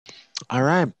All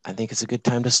right, I think it's a good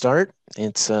time to start.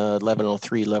 It's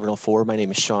 11:03, 11:04. My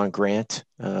name is Sean Grant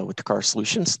with Tokara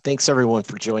Solutions. Thanks everyone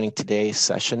for joining today's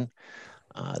session.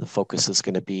 The focus is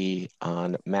going to be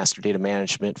on master data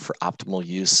management for optimal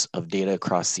use of data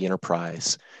across the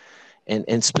enterprise,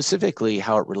 and specifically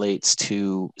how it relates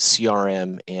to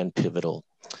CRM and Pivotal.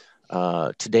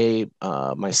 Today,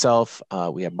 myself,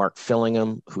 we have Mark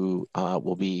Fillingham, who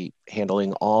will be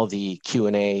handling all the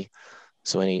Q&A.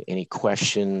 So any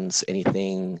questions,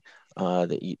 anything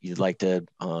that you'd like to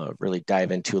really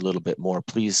dive into a little bit more,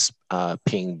 please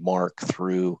ping Mark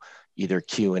through either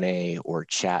Q&A or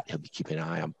chat. He'll be keeping an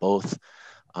eye on both.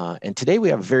 And today we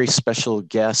have a very special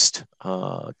guest,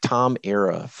 Tom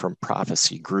Era from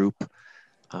Profisee Group.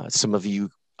 Some of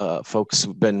you folks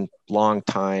who've been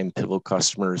long-time Pivotal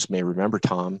customers may remember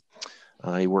Tom.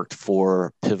 He worked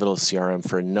for Pivotal CRM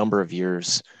for a number of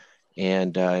years,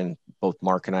 and both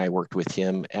Mark and I worked with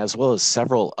him, as well as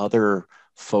several other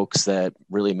folks that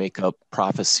really make up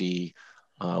Profisee,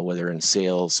 whether in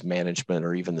sales, management,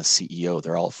 or even the CEO.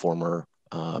 They're all former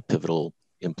Pivotal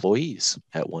employees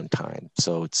at one time.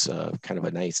 So it's kind of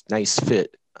a nice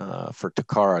fit for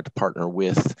Tokara to partner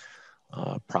with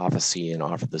Profisee and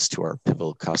offer this to our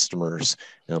Pivotal customers.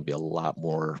 And there'll be a lot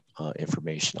more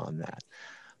information on that.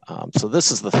 So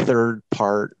this is the third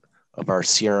part of our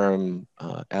CRM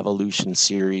evolution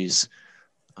series.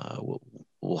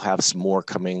 We'll have some more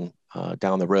coming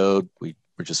down the road. We're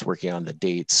just working on the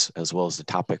dates as well as the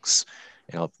topics.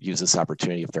 And I'll use this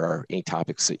opportunity if there are any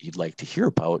topics that you'd like to hear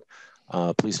about.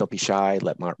 Please don't be shy.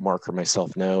 Let Mark or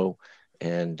myself know.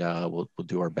 And we'll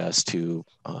do our best to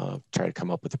try to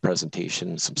come up with a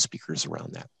presentation, some speakers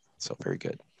around that. So very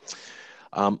good.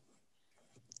 Let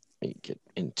me get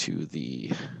into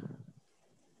the,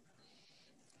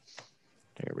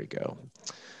 there we go.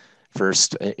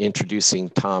 First, introducing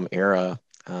Tom Era.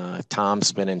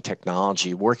 Tom's been in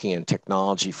technology, working in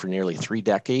technology for nearly 3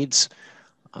 decades,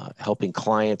 helping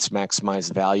clients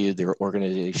maximize value of their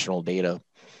organizational data.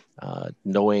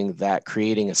 Knowing that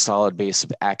creating a solid base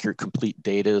of accurate, complete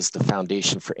data is the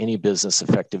foundation for any business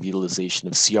effective utilization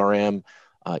of CRM,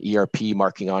 ERP,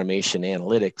 marketing automation,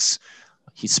 analytics.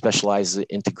 He specializes in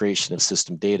integration of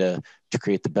system data to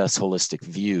create the best holistic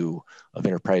view of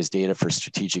enterprise data for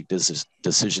strategic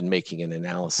decision-making and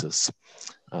analysis.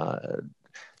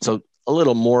 So a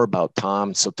little more about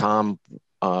Tom. So Tom,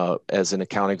 as an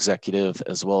account executive,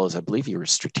 as well as I believe you were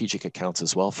strategic accounts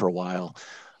as well for a while.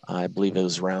 I believe it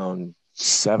was around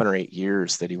 7 or 8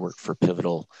 years that he worked for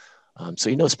Pivotal. So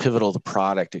he knows Pivotal, the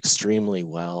product, extremely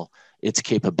well, its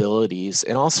capabilities,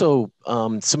 and also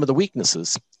some of the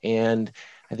weaknesses. And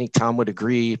I think Tom would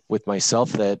agree with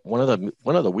myself that one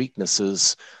of the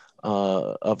weaknesses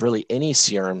of really any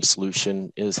CRM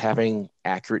solution is having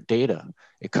accurate data.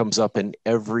 It comes up in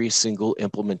every single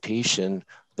implementation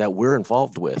that we're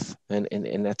involved with.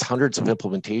 And that's hundreds of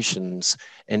implementations,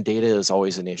 and data is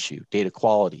always an issue, data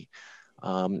quality.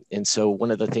 And so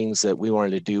one of the things that we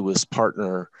wanted to do was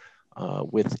partner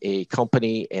with a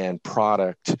company and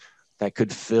product that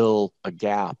could fill a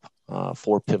gap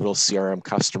for Pivotal CRM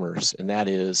customers. And that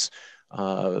is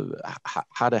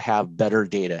how to have better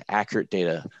data, accurate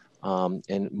data,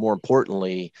 and more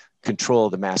importantly, control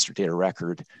the master data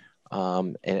record.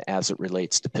 And as it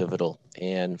relates to Pivotal.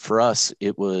 And for us,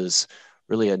 it was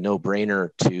really a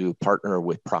no-brainer to partner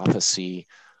with Profisee.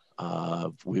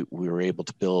 We were able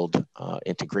to build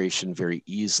integration very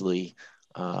easily.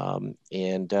 And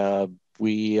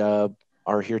we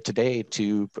are here today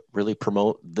to really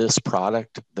promote this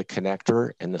product, the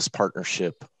connector, and this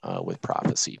partnership with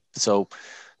Profisee. So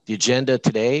the agenda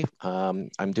today,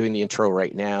 I'm doing the intro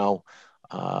right now.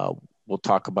 Tom will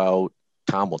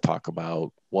talk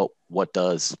about what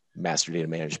does master data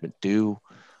management do.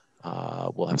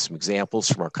 We'll have some examples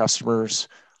from our customers,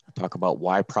 talk about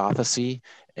why Profisee,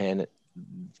 and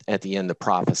at the end, the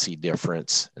Profisee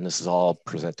difference. And this is all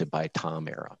presented by Tom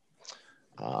Era.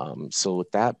 So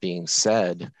with that being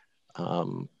said,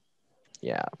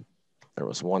 yeah, there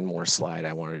was one more slide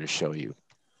I wanted to show you.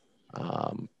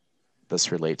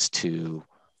 This relates to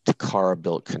Tokara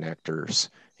built connectors.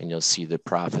 And you'll see that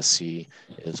Profisee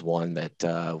is one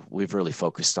that we've really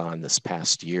focused on this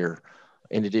past year.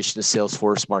 In addition to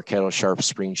Salesforce, Marketo,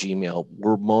 SharpSpring, Gmail,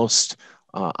 we're most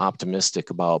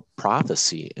optimistic about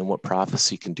Profisee and what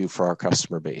Profisee can do for our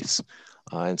customer base,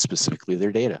 and specifically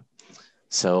their data.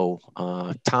 So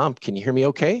Tom, can you hear me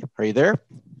okay? Are you there?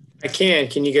 I can.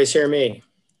 Can you guys hear me?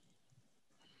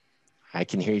 I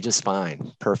can hear you just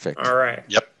fine. Perfect. All right.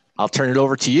 Yep. I'll turn it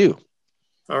over to you.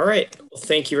 All right. Well,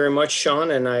 thank you very much,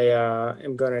 Sean. And I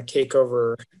am going to take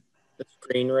over the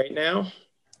screen right now.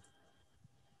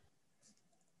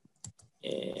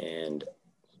 And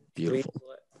beautiful.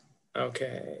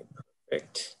 Okay,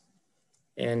 perfect.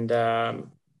 And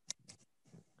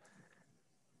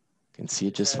Can see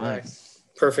it just fine.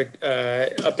 Perfect.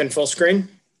 Up in full screen.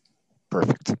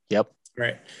 Perfect. Yep. All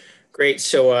right. Great.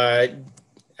 So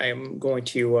I'm going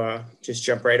to just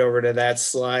jump right over to that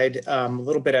slide. A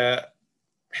little bit of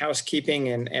housekeeping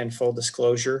and full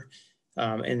disclosure.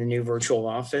 In the new virtual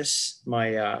office,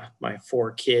 my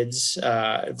 4 kids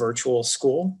virtual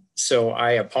school. So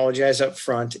I apologize up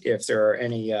front if there are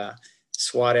any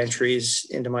SWAT entries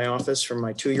into my office from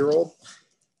my 2-year-old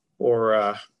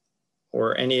or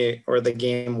the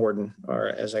game warden, or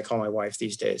as I call my wife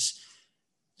these days.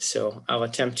 So I'll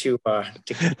attempt to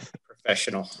keep it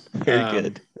professional. Very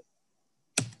good.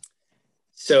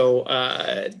 So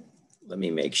let me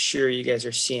make sure you guys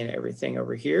are seeing everything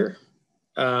over here.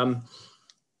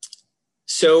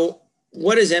 So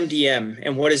what is MDM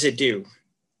and what does it do?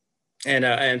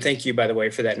 And thank you, by the way,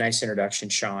 for that nice introduction,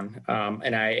 Sean.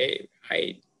 And I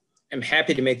am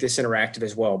happy to make this interactive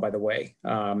as well, by the way.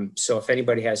 So if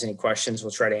anybody has any questions,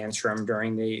 we'll try to answer them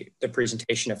during the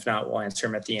presentation. If not, we'll answer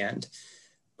them at the end.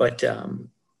 But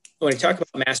when I talk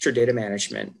about master data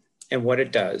management and what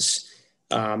it does,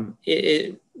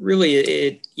 it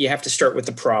really, you have to start with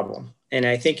the problem. And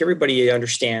I think everybody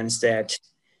understands that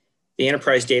the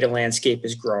enterprise data landscape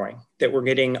is growing, that we're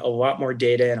getting a lot more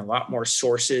data and a lot more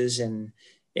sources and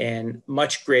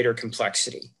much greater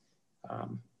complexity.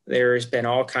 There's been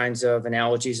all kinds of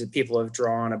analogies that people have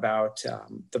drawn about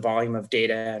the volume of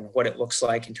data and what it looks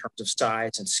like in terms of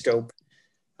size and scope.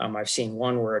 I've seen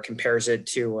one where it compares it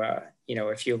to,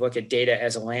 if you look at data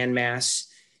as a landmass,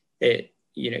 it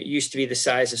used to be the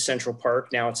size of Central Park.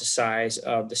 Now it's the size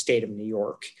of the state of New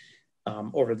York.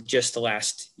 Over just the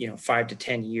last 5 to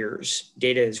 10 years,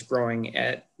 data is growing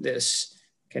at this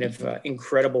kind of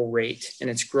incredible rate, and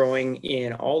it's growing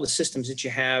in all the systems that you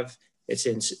have. It's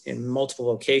in multiple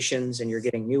locations, and you're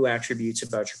getting new attributes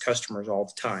about your customers all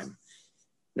the time.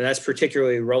 And that's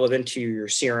particularly relevant to your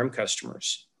CRM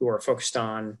customers who are focused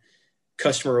on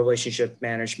customer relationship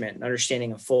management and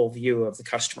understanding a full view of the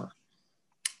customer.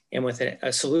 And with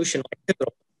a solution like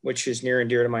Pivotal, which is near and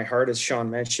dear to my heart, as Sean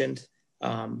mentioned,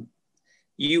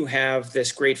 you have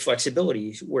this great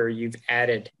flexibility where you've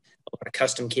added a lot of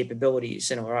custom capabilities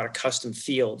and a lot of custom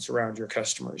fields around your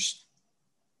customers.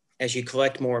 As you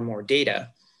collect more and more data,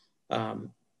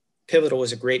 Pivotal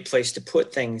is a great place to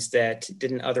put things that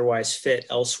didn't otherwise fit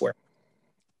elsewhere,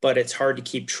 but it's hard to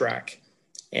keep track.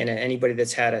 And anybody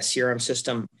that's had a CRM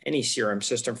system, any CRM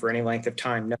system for any length of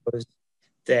time knows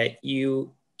that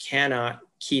you cannot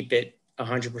keep it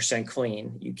 100%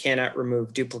 clean. You cannot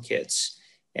remove duplicates.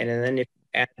 And then if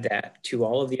you add that to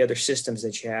all of the other systems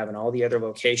that you have and all the other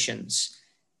locations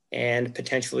and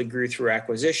potentially grew through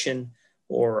acquisition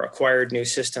or acquired new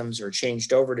systems or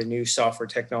changed over to new software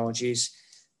technologies,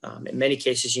 in many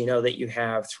cases, that you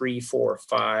have 3, 4,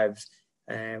 5,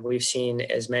 and we've seen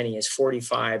as many as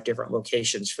 45 different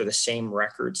locations for the same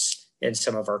records in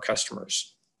some of our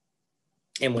customers.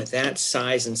 And with that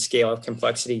size and scale of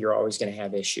complexity, you're always going to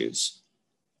have issues.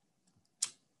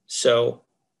 So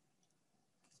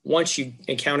once you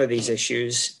encounter these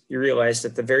issues, you realize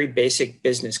that the very basic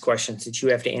business questions that you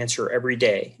have to answer every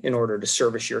day in order to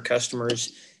service your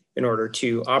customers, in order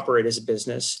to operate as a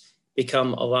business,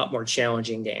 become a lot more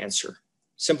challenging to answer.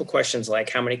 Simple questions like,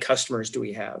 how many customers do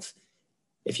we have?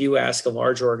 If you ask a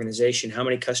large organization, how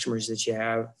many customers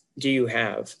do you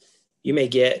have? You may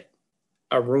get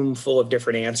a room full of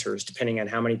different answers depending on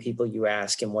how many people you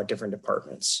ask and what different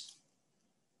departments.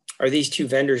 Are these two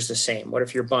vendors the same? What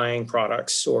if you're buying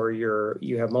products or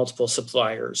you have multiple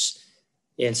suppliers?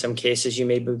 In some cases, you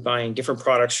may be buying different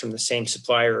products from the same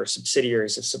supplier or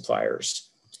subsidiaries of suppliers.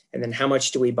 And then how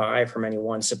much do we buy from any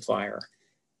one supplier?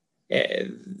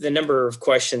 The number of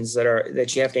questions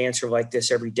that you have to answer like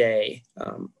this every day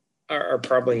are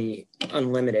probably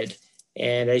unlimited.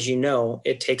 And as you know,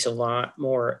 it takes a lot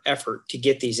more effort to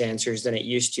get these answers than it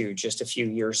used to just a few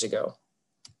years ago.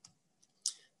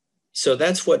 So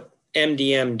that's what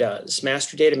MDM does.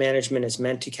 Master data management is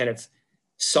meant to kind of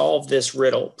solve this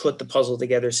riddle, put the puzzle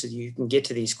together so you can get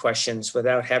to these questions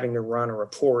without having to run a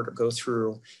report or go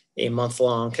through a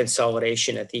month-long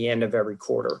consolidation at the end of every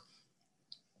quarter.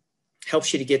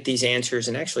 Helps you to get these answers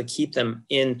and actually keep them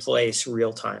in place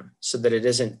real time so that it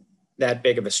isn't that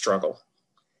big of a struggle.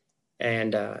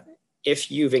 And if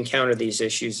you've encountered these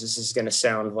issues, this is going to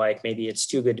sound like maybe it's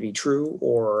too good to be true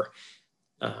or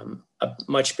a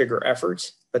much bigger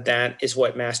effort, but that is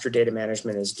what master data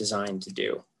management is designed to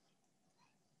do.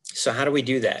 So how do we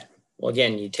do that? Well,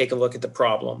 again, you take a look at the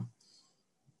problem.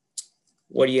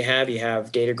 What do you have? You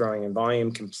have data growing in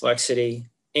volume, complexity.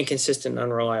 inconsistent,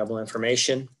 unreliable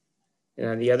information. And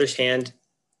on the other hand,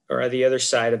 or on the other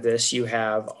side of this, you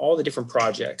have all the different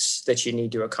projects that you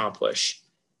need to accomplish.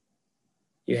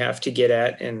 You have to get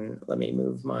at, and let me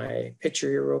move my picture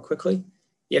here real quickly.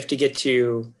 You have to get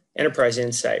to enterprise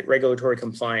insight, regulatory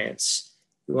compliance.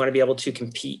 You want to be able to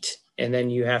compete. And then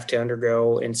you have to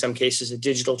undergo, in some cases, a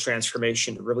digital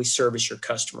transformation to really service your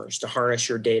customers, to harness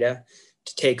your data,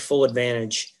 to take full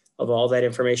advantage of all that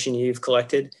information you've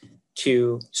collected,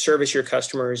 to service your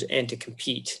customers and to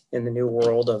compete in the new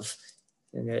world of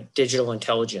digital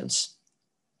intelligence.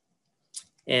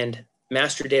 And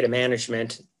master data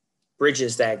management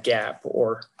bridges that gap,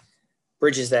 or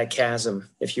bridges that chasm,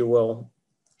 if you will,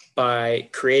 by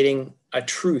creating a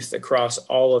truth across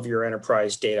all of your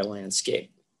enterprise data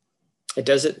landscape. It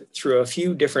does it through a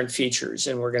few different features,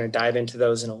 and we're going to dive into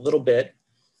those in a little bit.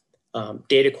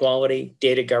 Data quality,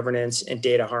 data governance, and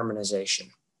data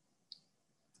harmonization.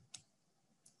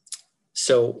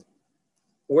 So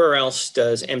where else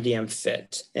does MDM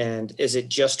fit? And is it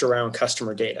just around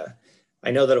customer data?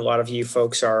 I know that a lot of you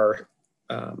folks are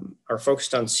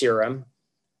focused on CRM.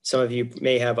 Some of you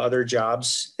may have other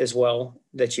jobs as well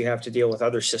that you have to deal with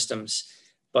other systems,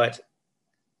 but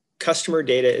customer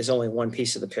data is only one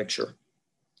piece of the picture.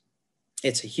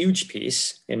 It's a huge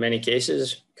piece. In many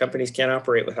cases, companies can't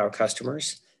operate without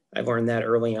customers. I've learned that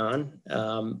early on.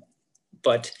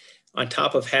 But on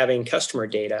top of having customer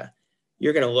data,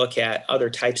 you're going to look at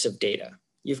other types of data.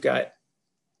 You've got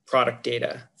product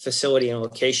data, facility and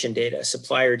location data,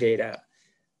 supplier data,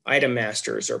 item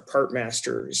masters or part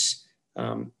masters,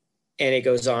 and it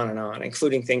goes on,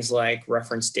 including things like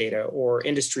reference data or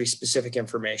industry-specific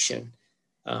information.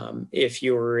 If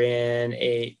you're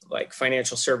in like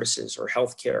financial services or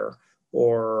healthcare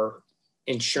or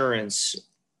insurance,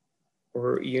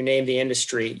 or you name the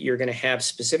industry, you're going to have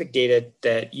specific data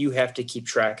that you have to keep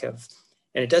track of.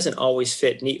 And it doesn't always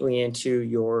fit neatly into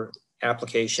your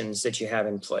applications that you have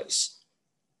in place.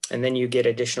 And then you get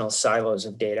additional silos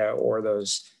of data or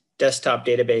those desktop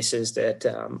databases that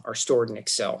are stored in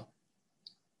Excel.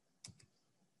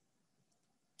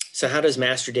 So how does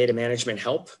master data management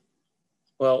help?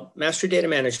 Well, master data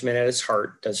management at its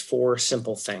heart does 4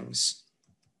 simple things.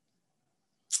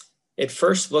 It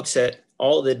first looks at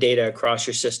all the data across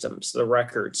your systems, the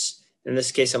records. In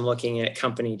this case, I'm looking at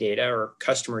company data or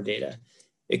customer data.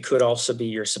 It could also be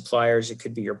your suppliers. It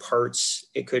could be your parts.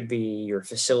 It could be your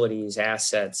facilities,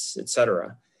 assets, et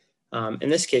cetera. In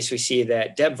this case, we see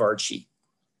that Deb Varchi,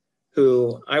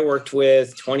 who I worked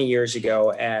with 20 years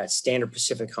ago at Standard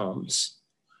Pacific Homes,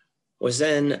 was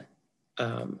then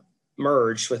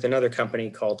merged with another company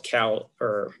called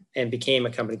and became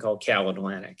a company called Cal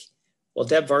Atlantic. Well,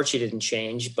 Deb Varchi didn't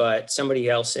change, but somebody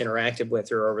else interacted with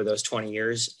her over those 20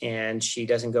 years, and she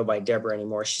doesn't go by Deborah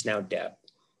anymore. She's now Deb.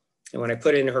 And when I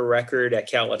put in her record at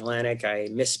Cal Atlantic, I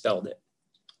misspelled it.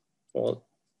 Well,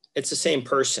 it's the same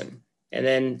person. And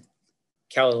then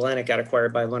Cal Atlantic got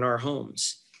acquired by Lennar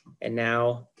Homes. And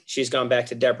now she's gone back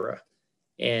to Deborah.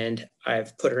 And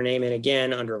I've put her name in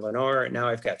again under Lennar. And now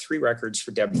I've got 3 records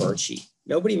for Deb Varchi.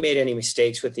 Nobody made any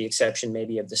mistakes with the exception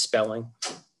maybe of the spelling,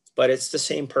 but it's the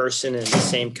same person and the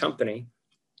same company.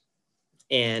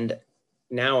 And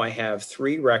now I have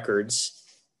 3 records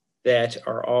that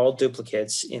are all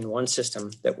duplicates in one system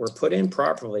that were put in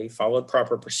properly, followed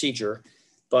proper procedure,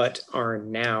 but are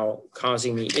now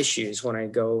causing me issues when I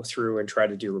go through and try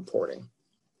to do reporting.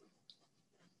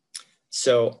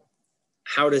 So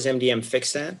how does MDM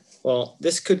fix that? Well,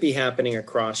 this could be happening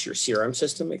across your CRM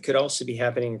system. It could also be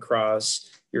happening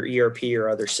across your ERP or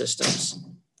other systems.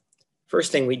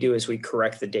 First thing we do is we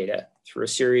correct the data through a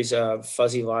series of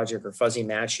fuzzy logic or fuzzy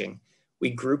matching.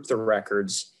 We group the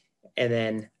records and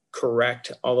then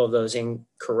correct all of those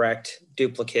incorrect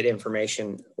duplicate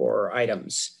information or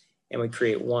items, and we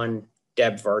create one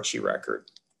Deb Varchi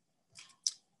record.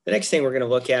 The next thing we're going to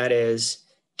look at is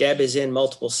Deb is in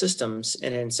multiple systems,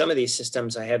 and in some of these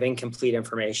systems, I have incomplete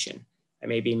information. I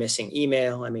may be missing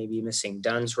email, I may be missing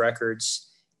DUNS records.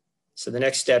 So the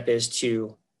next step is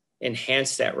to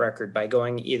enhance that record by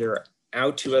going either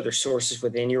out to other sources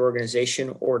within your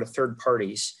organization or to third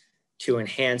parties to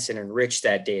enhance and enrich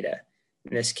that data.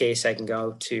 In this case, I can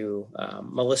go to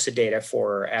Melissa data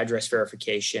for address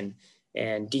verification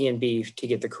and DNB to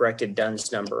get the corrected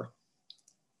DUNS number.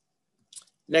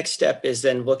 Next step is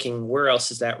then looking where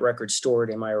else is that record stored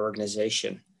in my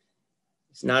organization.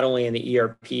 It's not only in the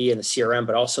ERP and the CRM,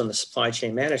 but also in the supply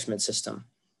chain management system.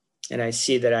 And I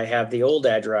see that I have the old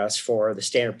address for the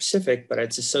Standard Pacific, but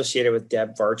it's associated with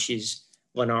Deb Varchi's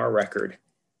Lennar record.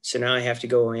 So now I have to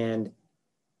go and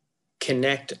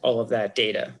connect all of that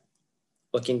data.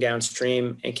 looking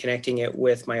downstream and connecting it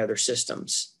with my other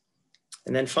systems.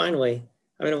 And then finally,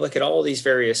 I'm going to look at all these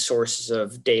various sources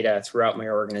of data throughout my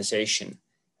organization.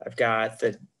 I've got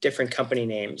the different company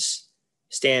names,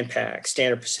 Stanpack,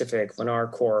 Standard Pacific,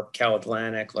 Lennar Corp, Cal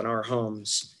Atlantic, Lennar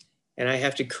Homes. And I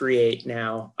have to create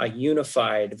now a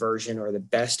unified version or the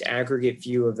best aggregate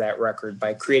view of that record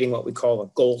by creating what we call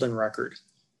a golden record.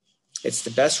 It's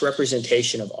the best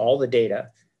representation of all the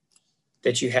data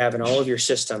that you have in all of your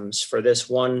systems for this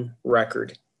one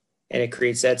record. And it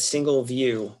creates that single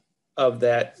view of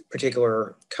that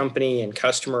particular company and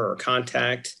customer or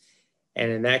contact.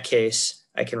 And in that case,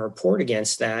 I can report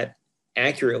against that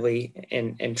accurately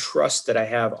and trust that I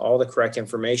have all the correct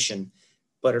information.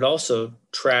 But it also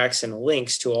tracks and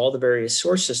links to all the various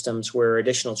source systems where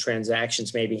additional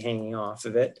transactions may be hanging off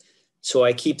of it. So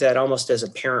I keep that almost as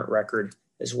a parent record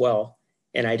as well.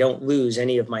 And I don't lose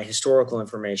any of my historical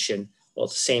information, while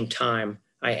at the same time,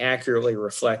 I accurately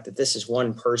reflect that this is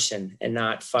one person and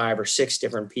not 5 or 6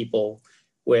 different people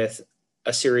with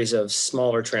a series of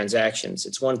smaller transactions.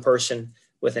 It's one person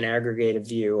with an aggregated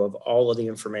view of all of the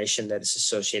information that is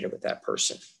associated with that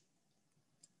person.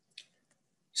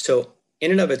 So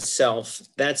in and of itself,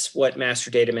 that's what master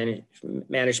data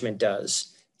management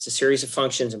does. It's a series of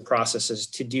functions and processes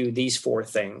to do these 4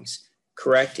 things: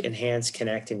 correct, enhance,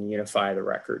 connect, and unify the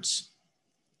records.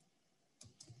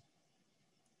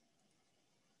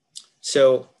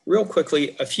 So real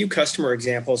quickly, a few customer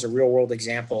examples or real world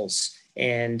examples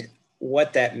and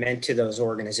what that meant to those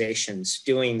organizations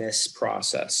doing this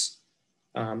process.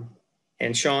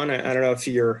 And Sean, I don't know if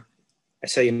I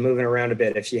saw you moving around a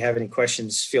bit. If you have any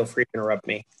questions, feel free to interrupt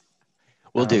me.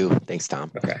 Will do. Thanks,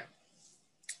 Tom. Okay.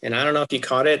 And I don't know if you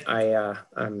caught it.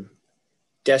 I'm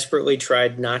desperately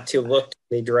tried not to look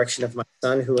the direction of my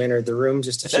son who entered the room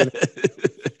just a few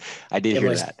minutes. I did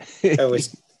hear that. I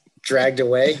was dragged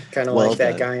away, kind of like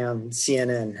that done. guy on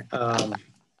CNN.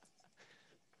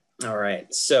 All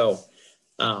right. So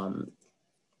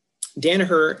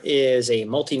Danaher is a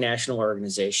multinational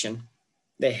organization.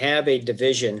 They have a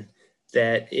division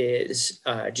that is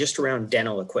just around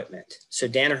dental equipment. So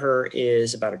Danaher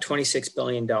is about a $26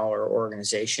 billion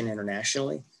organization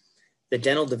internationally. The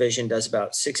dental division does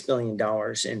about $6 billion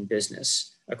in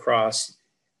business across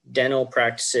dental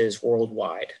practices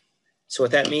worldwide. So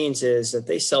what that means is that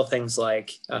they sell things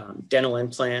like dental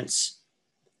implants,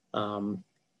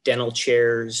 dental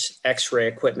chairs, x-ray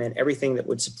equipment, everything that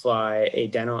would supply a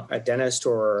dentist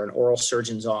or an oral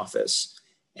surgeon's office.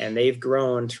 And they've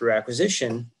grown through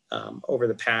acquisition over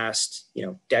the past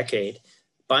decade,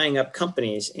 buying up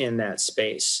companies in that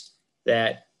space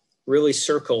that really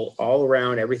circle all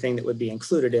around everything that would be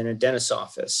included in a dentist's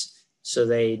office. So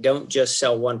they don't just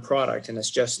sell one product, and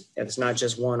it's not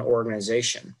just one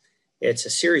organization. It's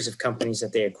a series of companies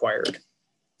that they acquired.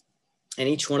 And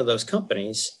each one of those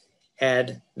companies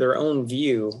had their own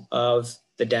view of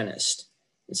the dentist.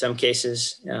 In some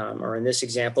cases, or in this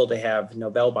example, they have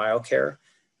Nobel Biocare,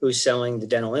 who's selling the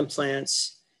dental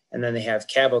implants. And then they have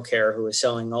CaboCare, who is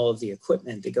selling all of the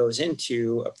equipment that goes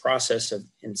into a process of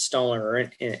installing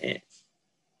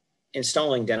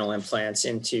dental implants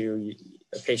into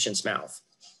a patient's mouth.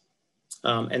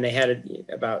 And they had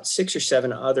about 6 or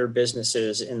 7 other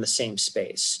businesses in the same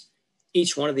space.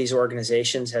 Each one of these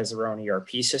organizations has their own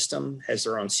ERP system, has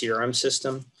their own CRM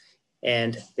system,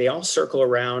 and they all circle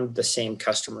around the same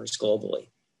customers globally.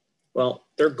 Well,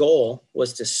 their goal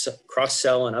was to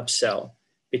cross-sell and upsell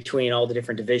between all the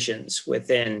different divisions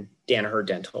within Danaher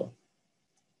Dental.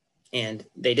 And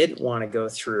they didn't want to go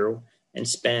through and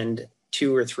spend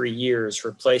 2 or 3 years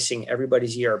replacing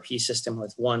everybody's ERP system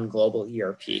with one global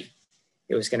ERP.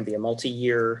 It was going to be a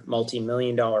multi-year,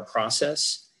 multi-million-dollar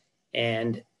process.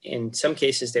 And in some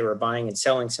cases, they were buying and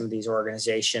selling some of these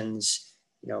organizations,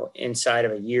 inside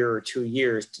of a year or 2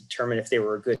 years to determine if they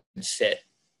were a good fit.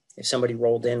 If somebody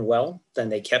rolled in well, then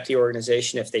they kept the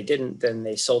organization. If they didn't, then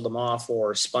they sold them off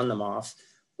or spun them off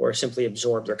or simply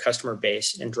absorbed their customer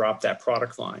base and dropped that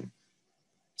product line.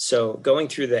 So going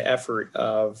through the effort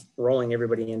of rolling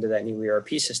everybody into that new ERP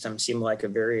system seemed like a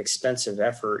very expensive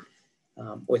effort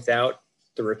without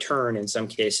the return in some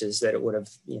cases that it would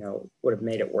have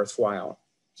made it worthwhile.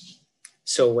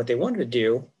 So what they wanted to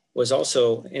do was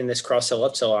also in this cross-sell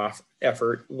upsell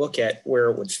effort, look at where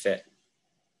it would fit.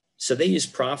 So they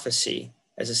used Profisee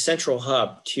as a central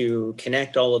hub to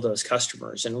connect all of those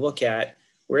customers and look at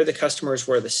where the customers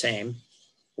were the same,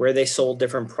 where they sold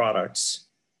different products.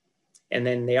 And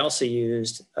then they also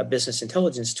used a business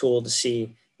intelligence tool to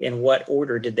see in what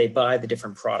order did they buy the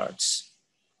different products.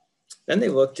 Then they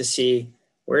looked to see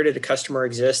where did a customer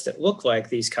exist that looked like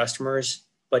these customers,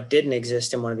 but didn't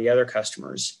exist in one of the other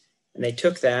customers. And they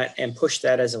took that and pushed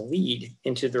that as a lead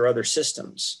into their other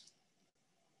systems.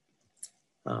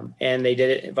 And they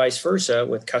did it vice versa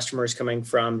with customers coming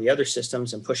from the other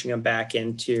systems and pushing them back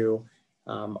into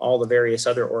all the various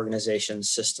other organizations'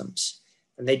 systems.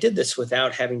 And they did this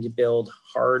without having to build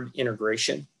hard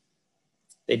integration.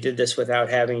 They did this without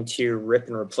having to rip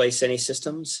and replace any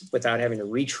systems, without having to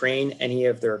retrain any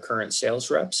of their current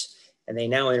sales reps. And they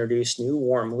now introduced new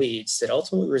warm leads that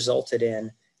ultimately resulted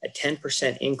in a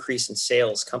 10% increase in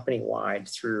sales company-wide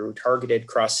through targeted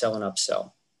cross-sell and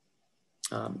upsell.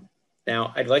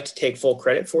 Now, I'd like to take full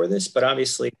credit for this, but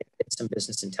obviously it's some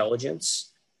business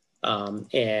intelligence,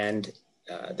 and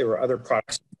there were other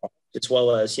products as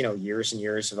well as years and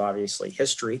years of obviously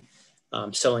history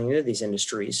selling into these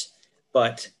industries.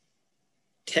 But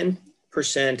 10%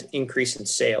 increase in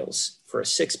sales for a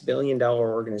 $6 billion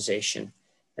organization,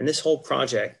 and this whole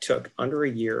project took under a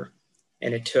year,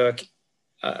 and it took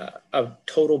a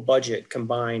total budget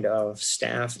combined of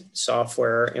staff,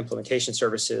 software, implementation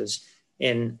services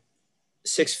in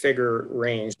six-figure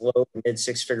range, low to mid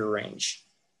six-figure range.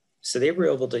 So they were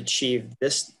able to achieve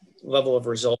this level of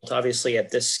result, obviously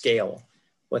at this scale,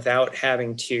 without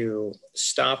having to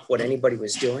stop what anybody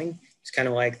was doing. It's kind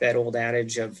of like that old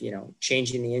adage of,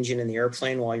 changing the engine in the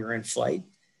airplane while you're in flight.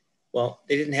 Well,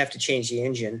 they didn't have to change the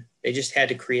engine. They just had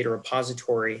to create a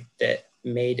repository that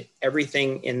made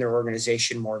everything in their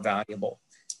organization more valuable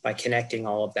by connecting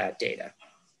all of that data.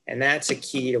 And that's a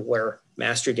key to where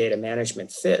master data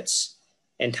management fits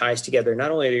and ties together not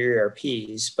only their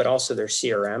ERPs, but also their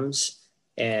CRMs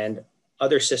and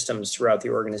other systems throughout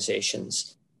the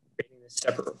organizations. Creating a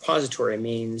separate repository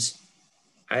means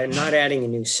I'm not adding a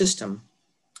new system.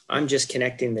 I'm just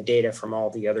connecting the data from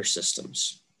all the other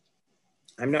systems.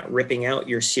 I'm not ripping out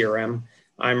your CRM.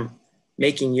 I'm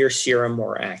making your CRM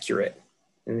more accurate.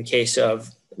 In the case of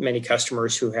many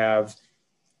customers who have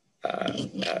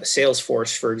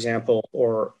Salesforce, for example,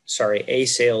 a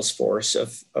Salesforce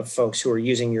of folks who are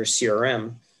using your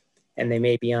CRM, and they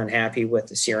may be unhappy with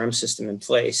the CRM system in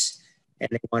place, and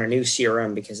they want a new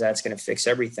CRM because that's going to fix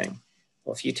everything.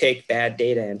 Well, if you take bad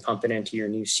data and pump it into your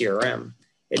new CRM,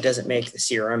 it doesn't make the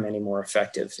CRM any more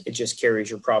effective. It just carries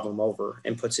your problem over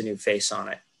and puts a new face on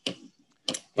it.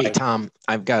 Hey, Tom,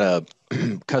 I've got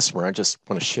a customer I just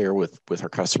want to share with our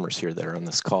customers here that are on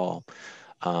this call.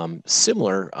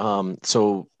 Similar.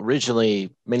 So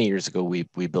originally, many years ago,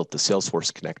 we built the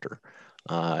Salesforce connector,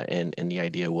 and the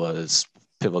idea was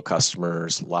pivotal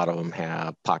customers. A lot of them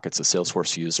have pockets of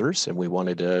Salesforce users, and we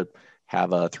wanted to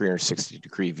have a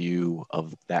 360-degree view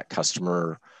of that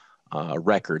customer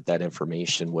record, that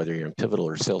information, whether you're in Pivotal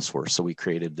or Salesforce. So we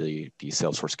created the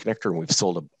Salesforce connector, and we've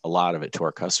sold a lot of it to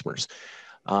our customers.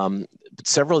 But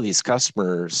several of these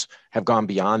customers have gone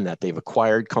beyond that. They've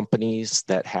acquired companies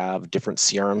that have different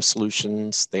CRM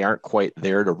solutions. They aren't quite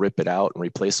there to rip it out and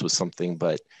replace with something,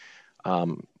 but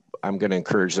I'm going to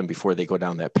encourage them before they go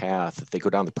down that path. If they go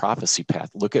down the Profisee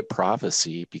path, look at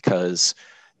Profisee, because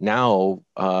now,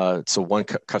 so one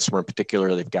customer in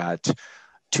particular, they've got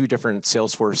 2 different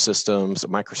Salesforce systems, a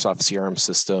Microsoft CRM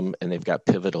system, and they've got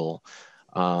Pivotal.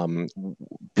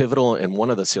 Pivotal and one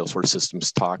of the Salesforce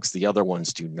systems talks, the other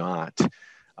ones do not.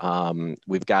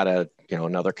 We've got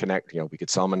another connect, we could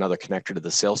sell them another connector to the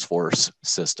Salesforce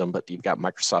system, but you've got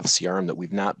Microsoft CRM that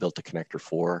we've not built a connector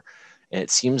for. And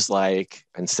it seems like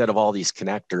instead of all these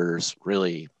connectors,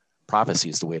 really Profisee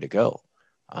is the way to go.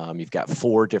 You've got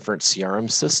 4 different CRM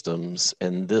systems,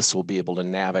 and this will be able to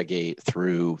navigate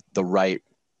through the right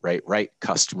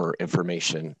customer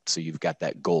information. So you've got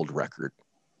that gold record.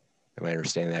 Am I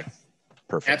understanding that?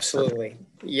 Perfect. Absolutely.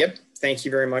 Perfect. Yep. Thank you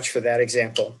very much for that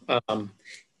example.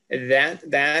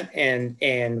 That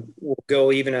and we'll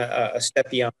go even a step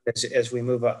beyond as we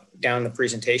move up down the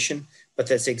presentation, but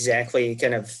that's exactly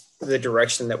kind of the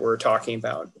direction that we're talking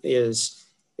about is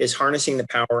harnessing the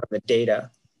power of the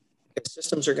data. The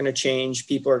systems are going to change,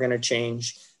 people are going to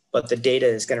change, but the data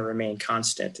is going to remain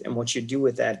constant. And what you do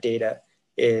with that data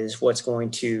is what's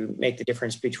going to make the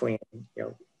difference between,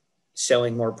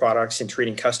 selling more products and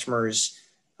treating customers,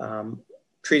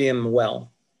 treating them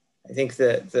well. I think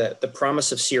the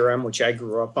promise of CRM, which I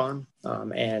grew up on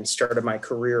and started my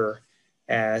career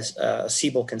as a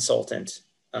Siebel consultant,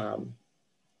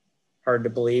 hard to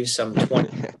believe, some 20,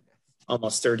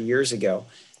 almost 30 years ago,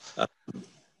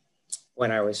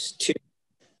 when I was 2.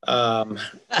 And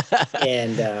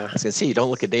I was gonna say, you don't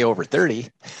look a day over 30.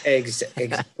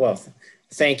 Well,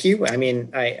 thank you. I mean,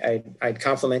 I'd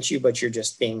compliment you, but you're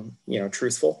just being,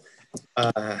 truthful.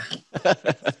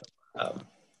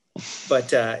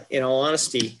 But in all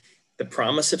honesty, the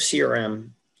promise of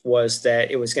CRM was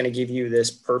that it was going to give you this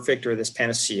perfect or this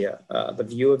panacea, the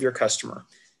view of your customer.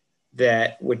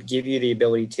 that would give you the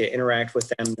ability to interact with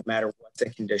them no matter what the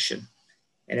condition.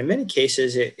 And in many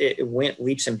cases, it went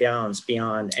leaps and bounds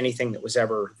beyond anything that was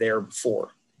ever there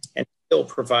before, and still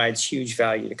provides huge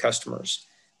value to customers.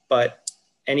 But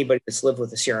anybody that's lived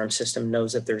with a CRM system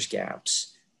knows that there's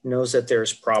gaps, knows that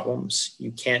there's problems.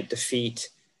 You can't defeat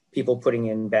people putting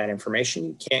in bad information.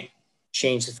 You can't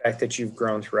change the fact that you've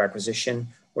grown through acquisition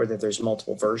or that there's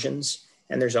multiple versions.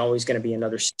 And there's always going to be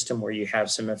another system where you have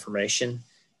some information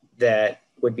that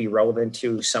would be relevant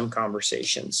to some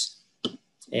conversations.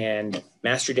 And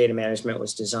master data management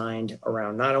was designed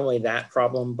around not only that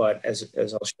problem, but as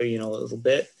I'll show you in a little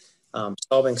bit,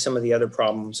 solving some of the other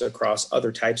problems across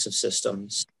other types of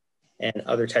systems and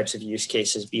other types of use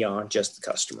cases beyond just the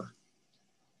customer.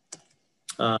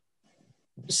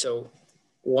 So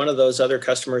one of those other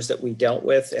customers that we dealt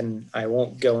with, and I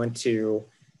won't go into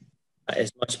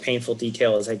as much painful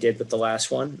detail as I did with the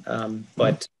last one,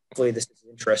 but hopefully this is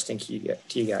interesting to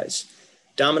you guys.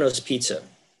 Domino's Pizza,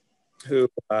 who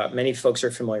many folks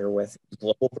are familiar with,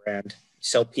 global brand,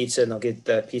 sell pizza and they'll get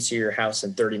the pizza to your house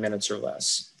in 30 minutes or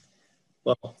less.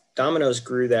 Well, Domino's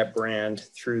grew that brand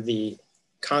through the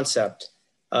concept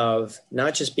of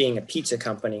not just being a pizza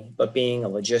company, but being a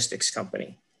logistics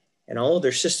company. And all of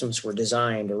their systems were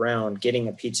designed around getting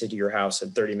a pizza to your house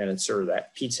in 30 minutes or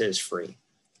that pizza is free.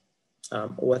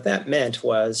 What that meant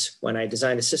was when I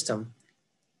designed a system,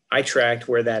 I tracked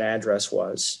where that address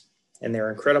was, and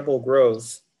their incredible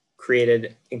growth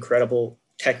created incredible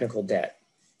technical debt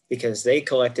because they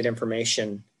collected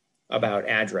information about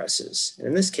addresses. And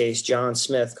in this case, John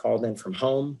Smith called in from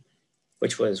home,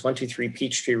 which was 123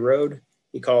 Peachtree Road.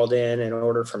 He called in an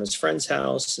order from his friend's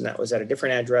house, and that was at a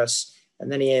different address.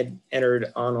 And then he had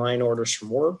entered online orders from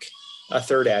work, a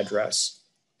third address.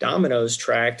 Domino's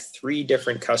tracked 3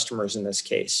 different customers in this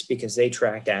case because they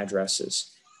tracked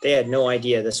addresses. They had no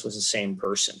idea this was the same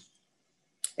person.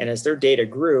 And as their data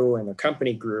grew and their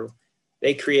company grew,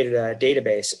 they created a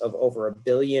database of over 1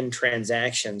 billion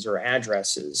transactions or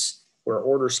addresses where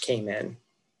orders came in.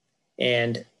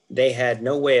 And they had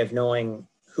no way of knowing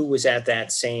who was at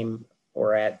that same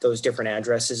or at those different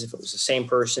addresses, if it was the same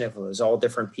person, if it was all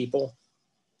different people.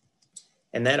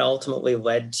 And that ultimately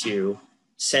led to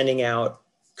sending out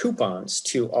coupons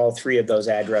to all 3 of those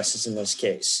addresses in this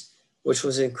case, which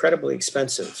was incredibly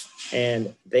expensive.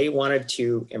 And they wanted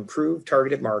to improve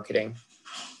targeted marketing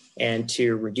and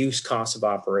to reduce costs of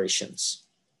operations.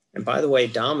 And by the way,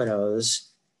 Domino's,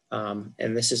 and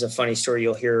this is a funny story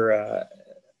you'll hear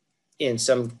in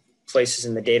some places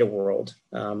in the data world,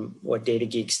 what data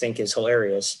geeks think is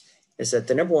hilarious, is that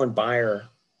the number 1 buyer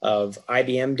of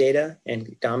IBM data,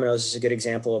 and Domino's is a good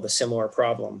example of a similar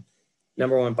problem.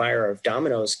 Number 1 buyer of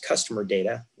Domino's customer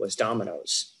data was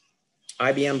Domino's.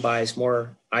 IBM buys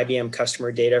more IBM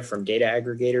customer data from data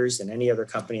aggregators than any other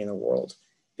company in the world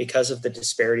because of the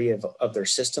disparity of their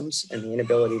systems and the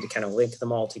inability to kind of link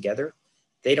them all together.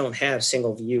 They don't have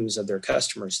single views of their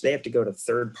customers. They have to go to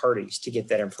third parties to get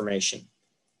that information.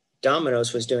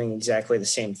 Domino's was doing exactly the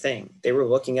same thing. They were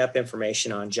looking up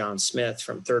information on John Smith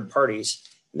from third parties,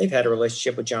 and they've had a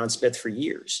relationship with John Smith for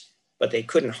years, but they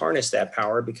couldn't harness that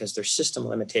power because their system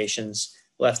limitations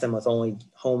left them with only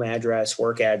home address,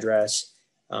 work address,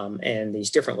 and these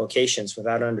different locations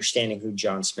without understanding who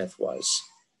John Smith was.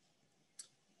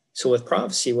 So with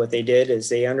Profisee, what they did is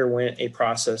they underwent a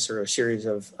process or a series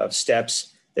of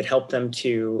steps that helped them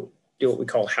to do what we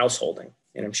call householding.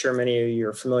 And I'm sure many of you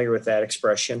are familiar with that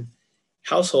expression.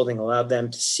 Householding allowed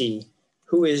them to see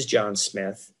who is John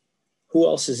Smith, who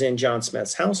else is in John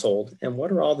Smith's household, and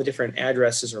what are all the different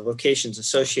addresses or locations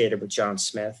associated with John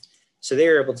Smith. So they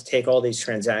were able to take all these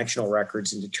transactional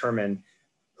records and determine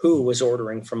who was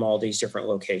ordering from all these different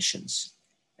locations.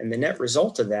 And the net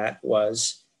result of that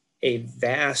was a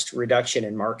vast reduction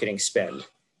in marketing spend,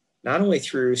 not only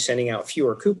through sending out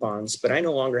fewer coupons, but I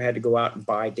no longer had to go out and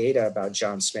buy data about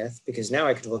John Smith because now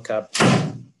I could look up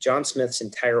John Smith's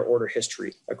entire order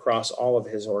history across all of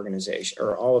his organization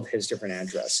or all of his different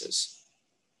addresses.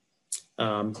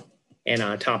 And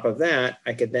on top of that,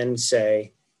 I could then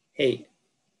say, hey,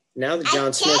 now that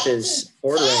John Smith is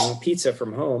ordering pizza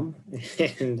from home,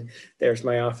 and there's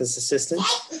my office assistant,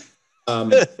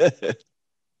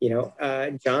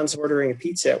 John's ordering a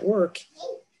pizza at work.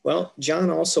 Well, John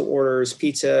also orders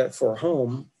pizza for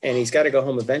home, and he's got to go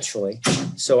home eventually.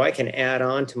 So I can add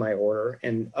on to my order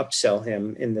and upsell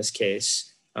him, in this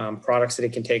case, products that he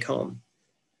can take home.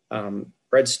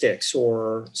 Breadsticks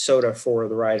or soda for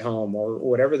the ride home or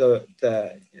whatever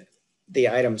the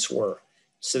items were.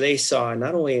 So they saw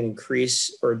not only an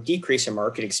increase or decrease in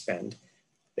marketing spend,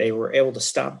 they were able to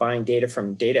stop buying data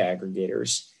from data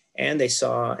aggregators, And they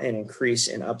saw an increase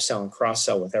in upsell and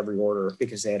cross-sell with every order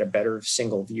because they had a better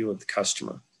single view of the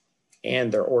customer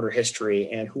and their order history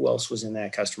and who else was in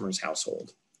that customer's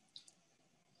household.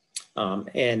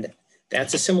 And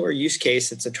that's a similar use case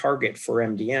that's a target for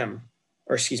MDM,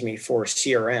 or excuse me, for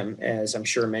CRM, as I'm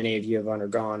sure many of you have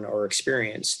undergone or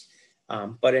experienced.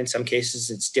 But in some cases,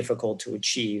 it's difficult to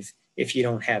achieve if you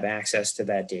don't have access to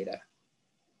that data.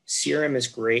 CRM is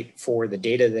great for the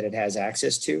data that it has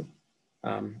access to.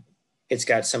 It's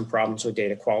got some problems with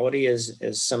data quality, as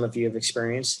some of you have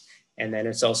experienced. And then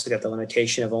it's also got the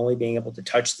limitation of only being able to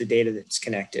touch the data that's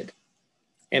connected.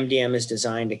 MDM is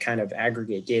designed to kind of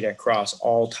aggregate data across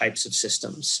all types of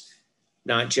systems,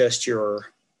 not just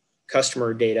your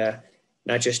customer data,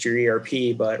 not just your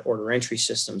ERP, but order entry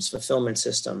systems, fulfillment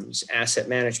systems, asset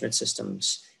management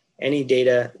systems. Any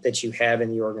data that you have in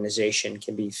the organization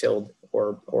can be filled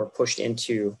or pushed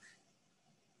into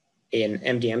an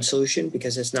MDM solution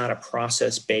because it's not a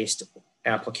process-based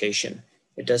application.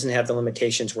 It doesn't have the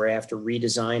limitations where I have to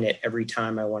redesign it every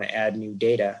time I want to add new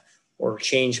data or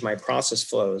change my process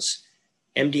flows.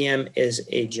 MDM is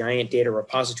a giant data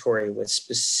repository with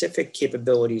specific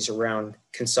capabilities around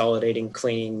consolidating,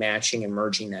 cleaning, matching, and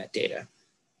merging that data.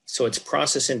 So it's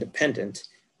process independent,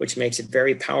 which makes it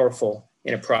very powerful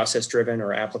in a process-driven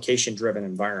or application-driven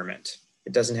environment.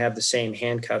 It doesn't have the same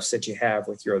handcuffs that you have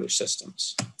with your other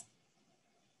systems.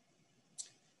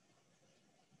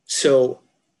 So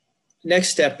next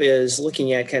step is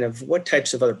looking at kind of what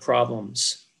types of other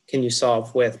problems can you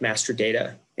solve with master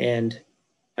data. And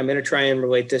I'm going to try and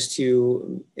relate this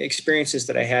to experiences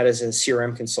that I had as a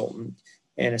CRM consultant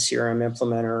and a CRM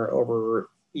implementer over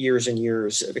years and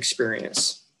years of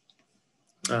experience.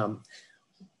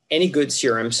 Any good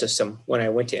CRM system, when I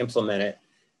went to implement it,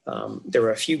 there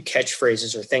were a few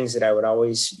catchphrases or things that I would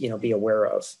always, be aware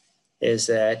of. Is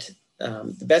that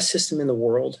the best system in the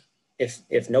world,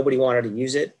 if nobody wanted to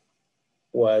use it,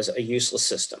 was a useless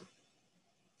system.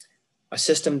 A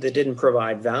system that didn't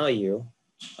provide value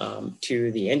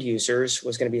to the end users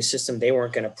was going to be a system they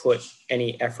weren't going to put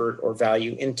any effort or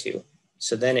value into.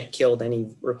 So then it killed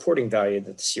any reporting value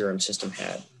that the CRM system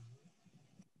had.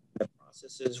 The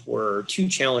processes were too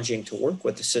challenging to work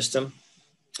with the system,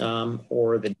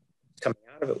 or the coming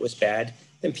out of it was bad,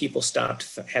 then people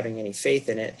stopped having any faith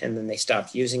in it, and then they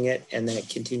stopped using it, and then it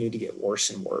continued to get worse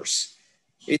and worse.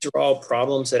 These are all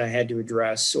problems that I had to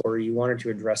address, or you wanted to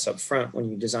address up front when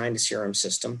you designed a CRM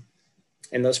system.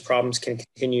 And those problems can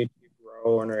continue to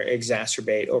grow or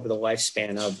exacerbate over the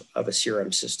lifespan of a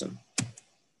CRM system.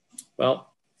 Well,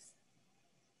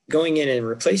 going in and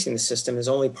replacing the system is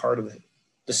only part of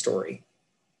the story.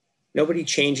 Nobody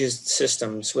changes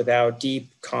systems without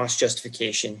deep cost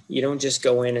justification. You don't just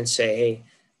go in and say, hey,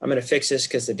 I'm going to fix this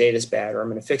because the data is bad, or I'm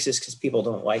going to fix this because people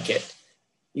don't like it.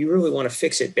 You really want to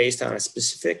fix it based on a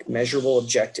specific measurable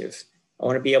objective. I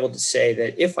want to be able to say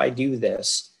that if I do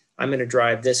this, I'm going to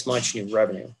drive this much new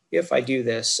revenue. If I do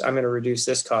this, I'm going to reduce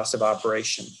this cost of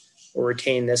operation or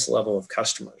retain this level of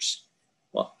customers.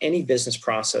 Well, any business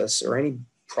process or any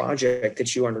project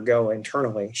that you undergo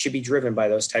internally should be driven by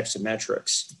those types of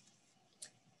metrics.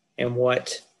 And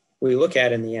what we look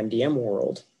at in the MDM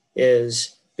world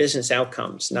is business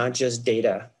outcomes, not just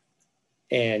data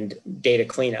and data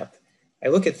cleanup. I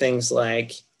look at things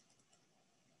like,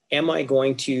 am I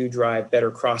going to drive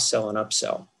better cross-sell and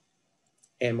upsell?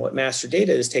 And what master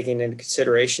data is taking into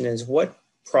consideration is what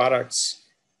products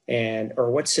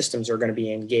or what systems are going to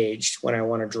be engaged when I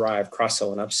want to drive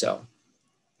cross-sell and upsell.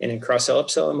 And in cross-sell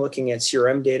upsell, I'm looking at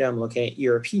CRM data, I'm looking at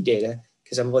ERP data,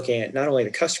 because I'm looking at not only the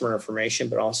customer information,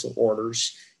 but also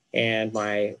orders and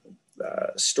my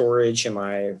storage and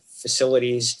my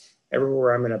facilities,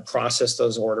 everywhere I'm going to process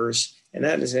those orders. And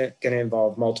that is going to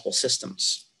involve multiple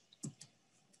systems.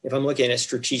 If I'm looking at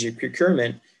strategic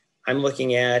procurement, I'm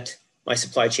looking at my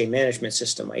supply chain management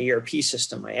system, my ERP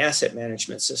system, my asset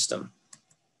management system,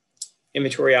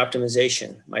 inventory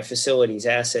optimization, my facilities,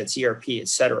 assets, ERP, et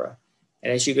cetera.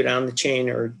 And as you go down the chain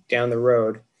or down the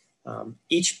road,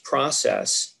 each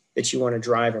process that you want to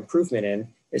drive improvement in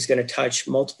is going to touch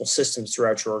multiple systems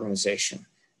throughout your organization.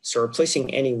 So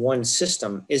replacing any one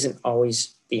system isn't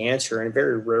always the answer, and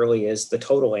very rarely is the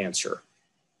total answer.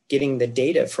 Getting the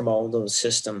data from all of those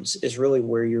systems is really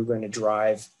where you're going to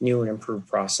drive new and improved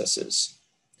processes.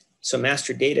 So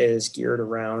master data is geared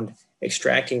around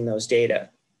extracting those data,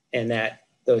 and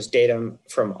those data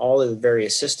from all of the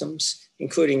various systems,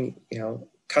 including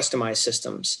customized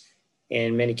systems.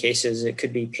 In many cases, it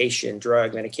could be patient,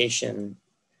 drug, medication,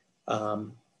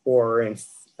 or in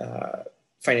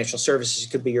financial services, it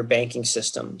could be your banking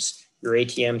systems, your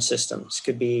ATM systems,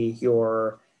 could be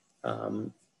your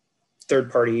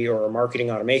third-party or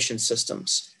marketing automation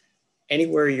systems.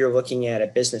 Anywhere you're looking at a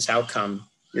business outcome,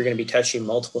 you're going to be touching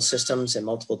multiple systems and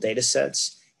multiple data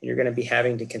sets, and you're going to be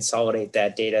having to consolidate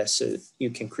that data so you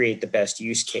can create the best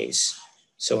use case.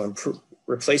 So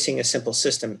replacing a simple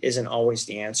system isn't always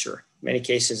the answer. In many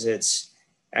cases, it's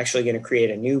actually going to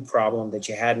create a new problem that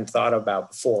you hadn't thought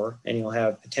about before, and you'll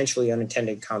have potentially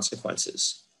unintended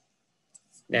consequences.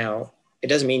 Now, it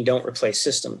doesn't mean don't replace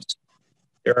systems.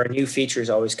 There are new features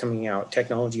always coming out.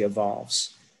 Technology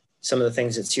evolves. Some of the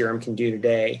things that CRM can do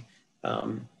today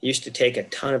used to take a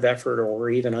ton of effort or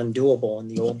were even undoable in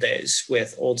the old days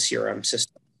with old CRM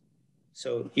systems.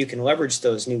 So you can leverage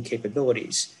those new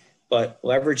capabilities, but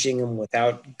leveraging them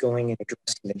without going and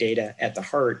addressing the data at the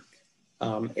heart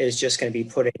is just going to be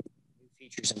putting new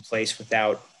features in place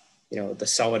without, the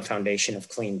solid foundation of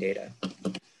clean data.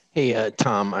 Hey,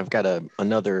 Tom, I've got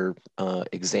another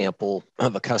example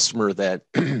of a customer that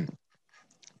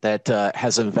that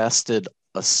has invested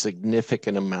a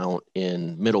significant amount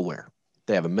in middleware.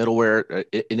 They have a middleware,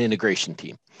 an integration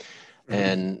team,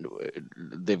 and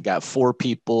they've got 4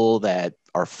 people that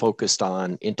are focused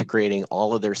on integrating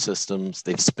all of their systems.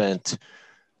 They've spent,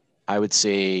 I would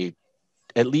say,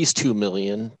 at least $2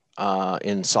 million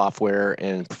in software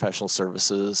and professional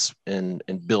services and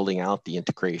building out the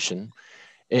integration.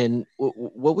 And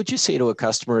what would you say to a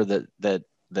customer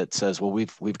that says, well,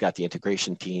 we've got the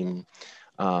integration team,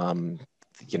 and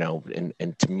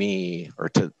to me, or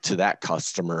to that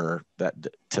customer, that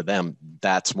to them,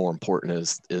 that's more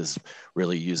important is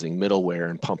really using middleware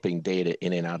and pumping data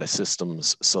in and out of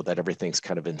systems so that everything's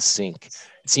kind of in sync.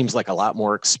 It seems like a lot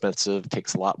more expensive,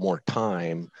 takes a lot more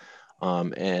time.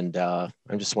 And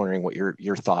I'm just wondering what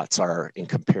your thoughts are in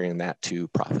comparing that to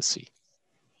Profisee.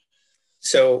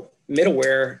 So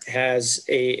middleware has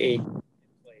a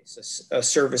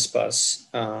service bus,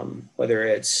 whether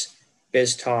it's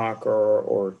BizTalk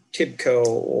or Tibco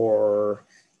or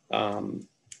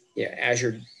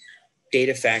Azure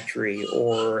Data Factory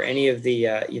or any of the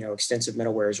extensive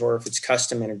middlewares, or if it's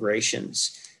custom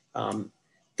integrations.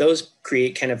 Those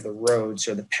create kind of the roads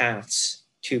or the paths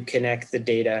to connect the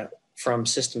data from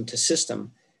system to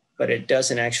system, but it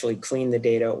doesn't actually clean the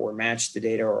data or match the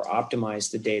data or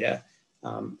optimize the data.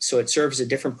 So it serves a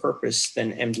different purpose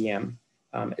than MDM.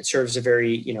 It serves a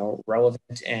very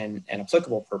relevant and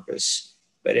applicable purpose,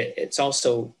 but it's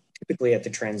also typically at the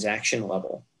transaction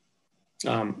level.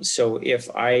 So if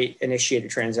I initiate a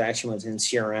transaction within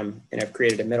CRM and I've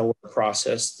created a middleware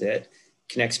process that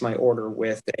connects my order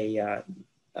with an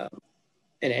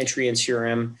entry in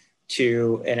CRM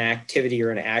to an activity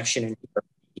or an action in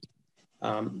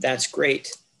ERP, that's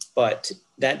great, but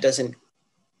that doesn't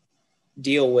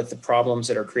deal with the problems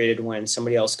that are created when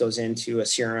somebody else goes into a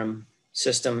CRM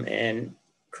system and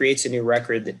creates a new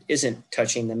record that isn't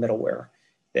touching the middleware,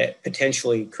 that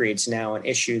potentially creates now an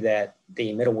issue that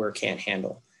the middleware can't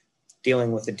handle,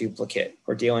 dealing with a duplicate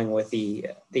or dealing with the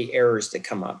errors that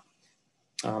come up.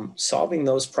 Solving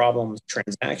those problems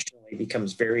transactionally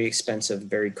becomes very expensive,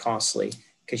 very costly,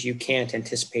 because you can't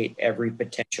anticipate every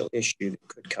potential issue that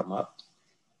could come up.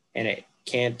 And it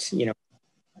can't,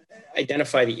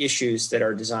 identify the issues that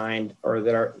are designed or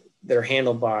that are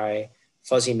handled by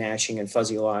fuzzy matching and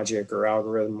fuzzy logic or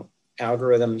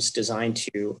algorithms designed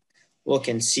to look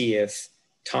and see if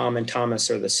Tom and Thomas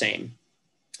are the same.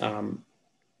 So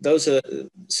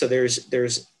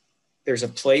there's a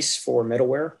place for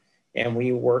middleware, and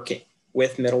we work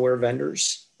with middleware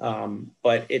vendors,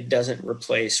 but it doesn't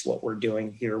replace what we're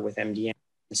doing here with MDM in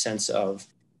the sense of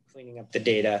cleaning up the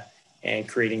data and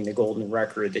creating the golden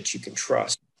record that you can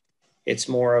trust. It's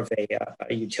more of a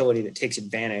utility that takes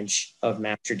advantage of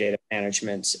master data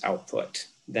management's output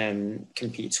than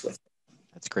competes with it.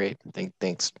 That's great.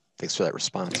 Thanks for that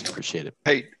response. Appreciate it.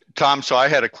 Hey, Tom, so I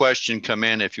had a question come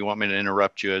in if you want me to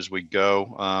interrupt you as we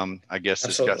go. I guess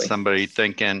Absolutely. It's got somebody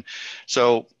thinking.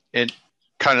 So in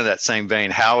kind of that same vein,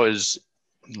 how is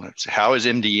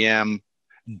MDM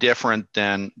different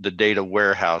than the data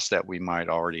warehouse that we might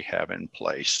already have in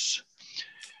place?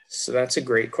 So that's a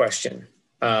great question.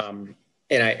 And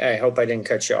I hope I didn't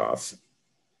cut you off.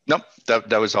 Nope,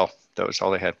 that was all. That was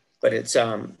all I had. But it's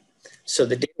so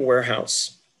the data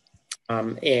warehouse,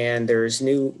 and there's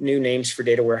new names for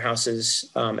data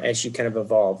warehouses as you kind of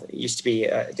evolve. It used to be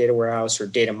a data warehouse or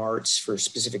data marts for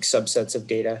specific subsets of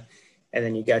data, and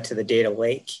then you got to the data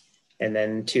lake, and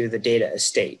then to the data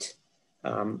estate.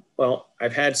 Well,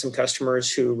 I've had some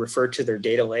customers who refer to their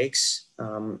data lakes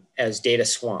as data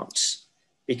swamps,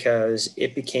 because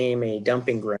it became a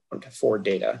dumping ground for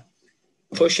data.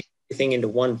 Pushing everything into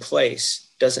one place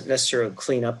doesn't necessarily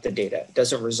clean up the data. It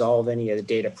doesn't resolve any of the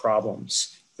data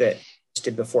problems that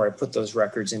existed before I put those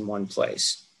records in one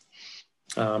place.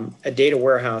 A data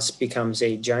warehouse becomes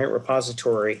a giant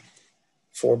repository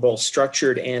for both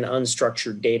structured and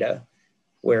unstructured data,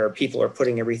 where people are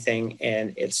putting everything,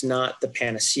 and it's not the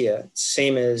panacea.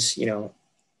 Same as,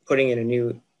 putting in a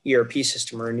new ERP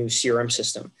system or a new CRM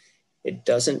system. It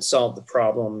doesn't solve the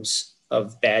problems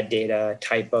of bad data,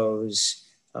 typos,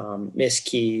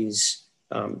 miskeys,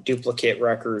 duplicate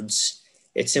records.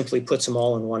 It simply puts them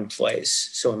all in one place.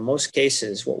 So in most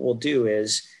cases, what we'll do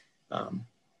is,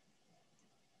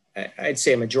 I'd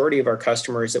say a majority of our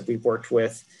customers that we've worked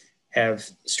with have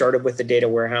started with the data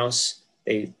warehouse.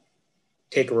 They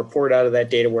take a report out of that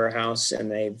data warehouse, and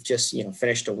they've just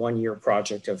finished a 1-year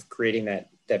project of creating that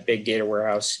big data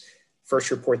warehouse.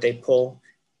 First report they pull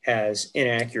has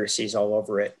inaccuracies all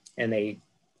over it, and they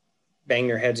bang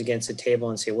their heads against the table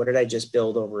and say, what did I just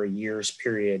build over a year's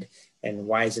period, and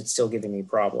why is it still giving me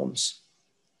problems?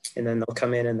 And then they'll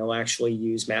come in and they'll actually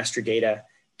use master data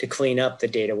to clean up the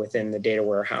data within the data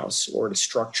warehouse or to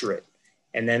structure it.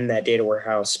 And then that data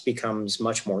warehouse becomes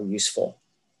much more useful.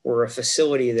 We're a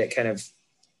facility that kind of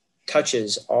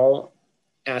touches all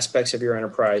aspects of your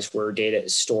enterprise where data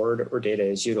is stored or data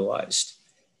is utilized,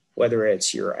 whether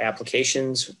it's your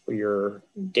applications or your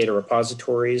data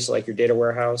repositories like your data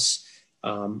warehouse,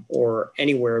 or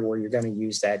anywhere where you're going to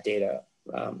use that data,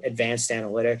 advanced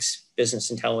analytics, business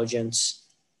intelligence.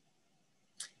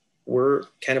 We're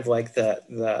kind of like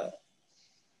the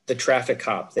traffic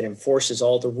cop that enforces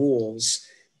all the rules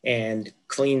and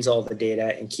cleans all the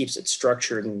data and keeps it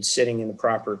structured and sitting in the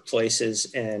proper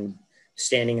places and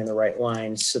standing in the right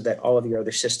lines so that all of your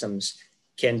other systems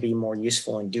can be more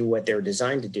useful and do what they're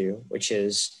designed to do, which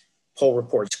is pull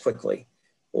reports quickly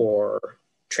or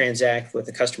transact with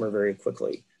the customer very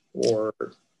quickly or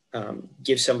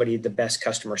give somebody the best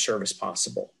customer service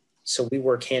possible. So we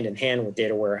work hand in hand with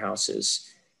data warehouses.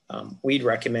 We'd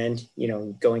recommend,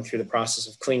 going through the process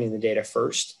of cleaning the data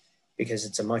first, because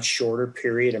it's a much shorter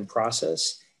period and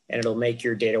process, and it'll make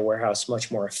your data warehouse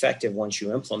much more effective once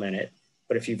you implement it.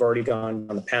 But if you've already gone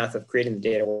on the path of creating the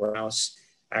data warehouse,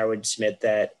 I would submit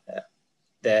that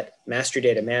that master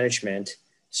data management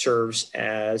serves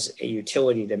as a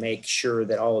utility to make sure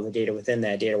that all of the data within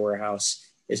that data warehouse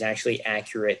is actually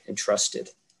accurate and trusted.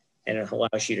 And it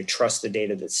allows you to trust the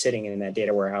data that's sitting in that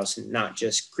data warehouse and not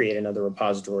just create another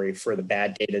repository for the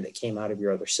bad data that came out of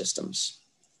your other systems.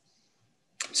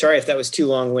 Sorry if that was too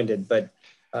long-winded, but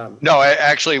no,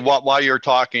 actually, while you're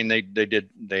talking,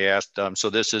 they asked. So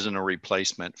this isn't a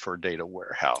replacement for data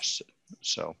warehouse.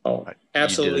 So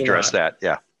absolutely you did address not. that.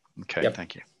 Yeah. Okay. Yep.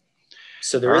 Thank you.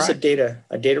 So there is a data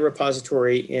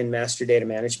repository in master data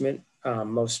management,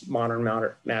 most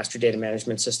modern master data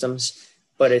management systems,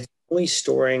 but it's only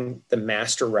storing the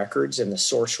master records and the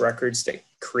source records that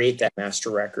create that master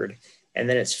record, and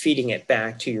then it's feeding it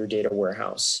back to your data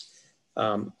warehouse.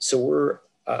 So we're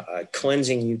a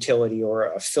cleansing utility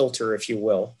or a filter, if you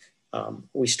will.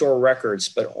 We store records,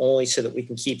 but only so that we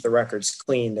can keep the records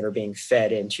clean that are being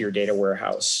fed into your data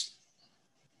warehouse.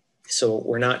 So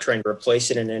we're not trying to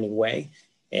replace it in any way,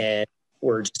 and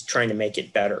we're just trying to make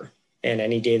it better. And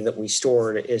any data that we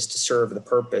stored is to serve the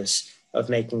purpose of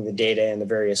making the data in the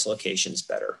various locations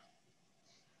better.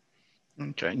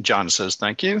 Okay. John says,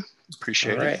 thank you.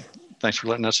 Appreciate it. Thanks for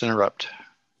letting us interrupt.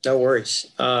 No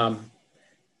worries.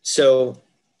 So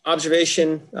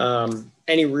observation,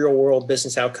 any real world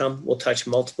business outcome will touch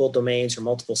multiple domains or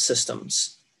multiple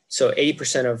systems. So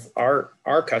 80% of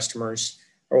our customers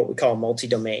are what we call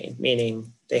multi-domain,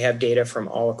 meaning they have data from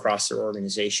all across their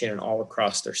organization and all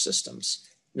across their systems,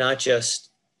 not just,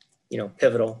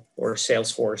 Pivotal or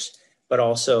Salesforce, but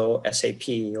also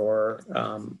SAP or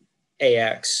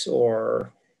AX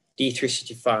or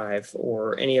D365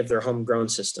 or any of their homegrown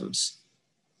systems.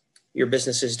 Your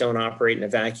businesses don't operate in a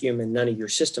vacuum, and none of your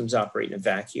systems operate in a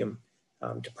vacuum.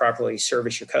 To properly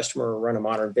service your customer or run a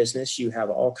modern business, you have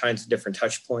all kinds of different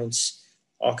touch points,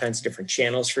 all kinds of different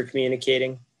channels for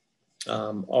communicating,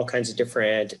 all kinds of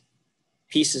different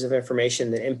pieces of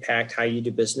information that impact how you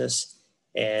do business.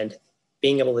 And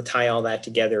being able to tie all that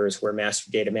together is where master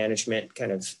data management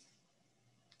kind of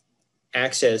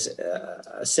acts as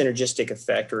a synergistic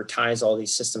effect, or ties all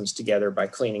these systems together by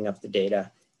cleaning up the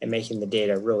data and making the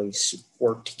data really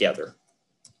work together.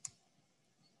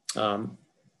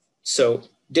 So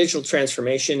digital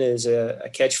transformation is a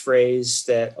catchphrase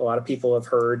that a lot of people have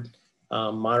heard.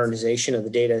 Modernization of the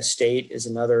data estate is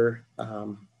another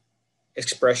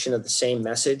expression of the same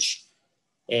message.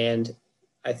 And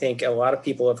I think a lot of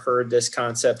people have heard this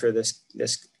concept or this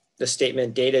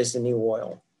statement, data is the new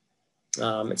oil.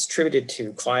 It's attributed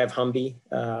to Clive Humby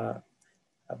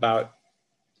about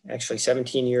actually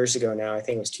 17 years ago now. I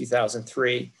think it was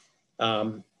 2003.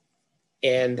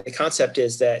 And the concept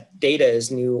is that data is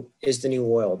the new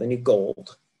oil, the new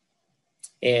gold.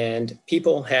 And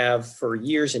people have for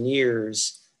years and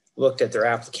years looked at their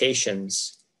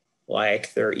applications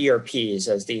like their ERPs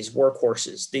as these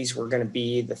workhorses. These were going to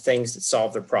be the things that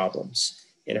solve their problems.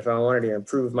 And if I wanted to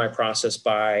improve my process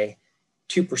by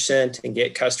 2% and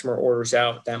get customer orders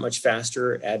out that much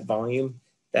faster at volume,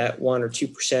 that 1 or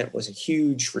 2% was a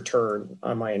huge return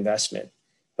on my investment.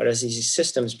 But as these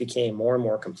systems became more and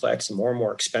more complex and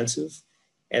more expensive,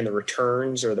 and the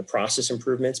returns or the process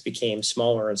improvements became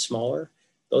smaller and smaller,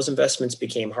 those investments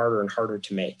became harder and harder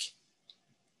to make.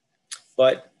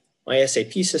 But my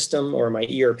SAP system, or my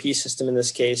ERP system in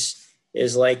this case,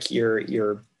 is like your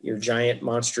giant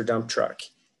monster dump truck.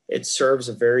 It serves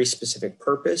a very specific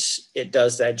purpose. It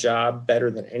does that job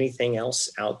better than anything else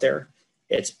out there.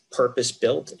 It's purpose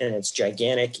built, and it's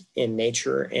gigantic in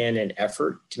nature and in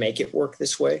effort to make it work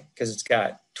this way, because it's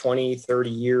got 20, 30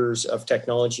 years of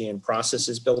technology and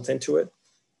processes built into it.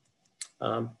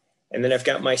 And then I've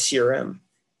got my CRM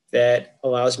that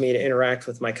allows me to interact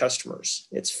with my customers.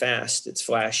 It's fast, it's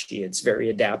flashy, it's very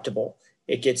adaptable.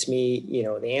 It gets me,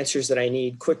 the answers that I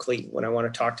need quickly when I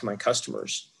want to talk to my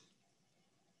customers.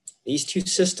 These two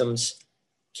systems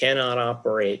cannot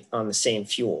operate on the same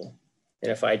fuel.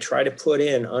 And if I try to put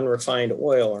in unrefined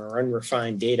oil or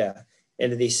unrefined data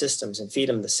into these systems and feed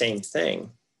them the same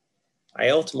thing, I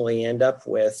ultimately end up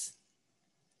with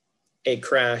a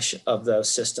crash of those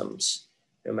systems.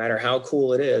 No matter how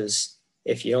cool it is,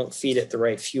 if you don't feed it the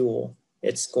right fuel,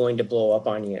 it's going to blow up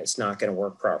on you. It's not going to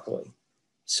work properly.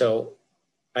 So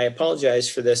I apologize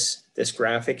for this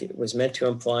graphic. It was meant to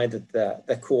imply that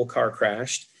the cool car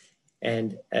crashed.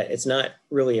 And it's not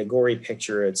really a gory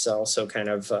picture. It's also kind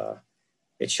of,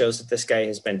 it shows that this guy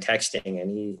has been texting,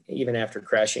 and he, even after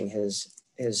crashing his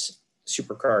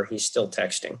supercar, he's still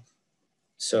texting.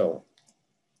 So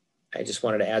I just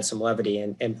wanted to add some levity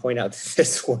and point out that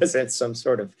this wasn't some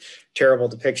sort of terrible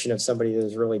depiction of somebody that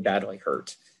was really badly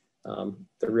hurt.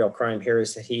 The real crime here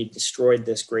is that he destroyed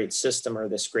this great system or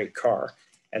this great car.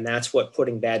 And that's what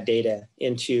putting bad data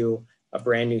into a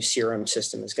brand new CRM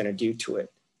system is going to do to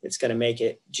it. It's going to make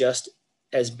it just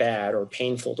as bad or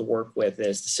painful to work with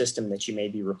as the system that you may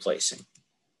be replacing.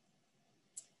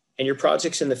 And your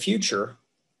projects in the future,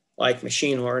 like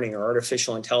machine learning or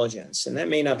artificial intelligence, and that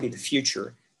may not be the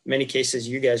future. In many cases,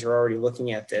 you guys are already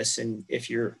looking at this. And if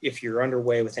you're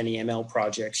underway with any ML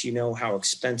projects, you know how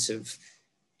expensive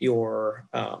your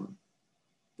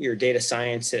data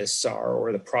scientists are,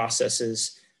 or the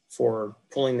processes for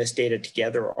pulling this data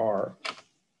together are.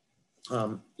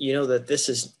 You know that this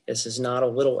is not a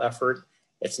little effort.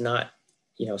 It's not,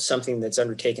 something that's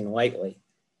undertaken lightly.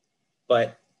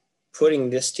 But putting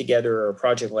this together, or a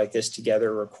project like this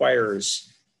together,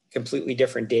 requires completely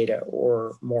different data,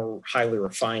 or more highly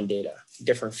refined data,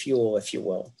 different fuel, if you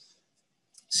will.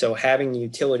 So having a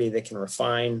utility that can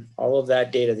refine all of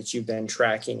that data that you've been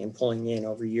tracking and pulling in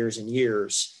over years and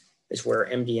years is where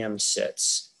MDM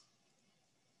sits.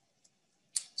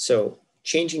 So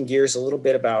changing gears a little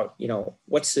bit about,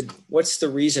 what's the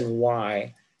reason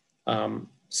why. So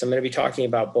I'm going to be talking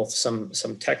about both some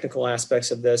technical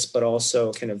aspects of this, but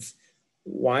also kind of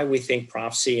why we think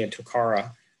Profisee and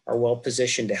Tokara are well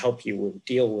positioned to help you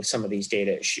deal with some of these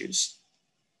data issues.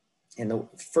 And the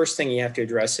first thing you have to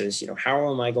address is,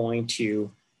 how am I going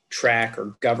to track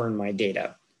or govern my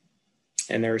data?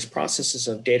 And there's processes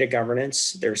of data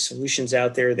governance. There's solutions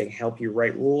out there that can help you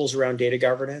write rules around data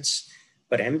governance.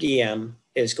 But MDM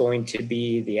is going to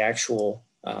be the actual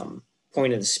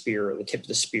point of the spear, or the tip of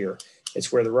the spear.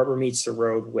 It's where the rubber meets the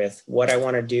road with what I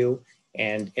want to do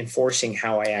and enforcing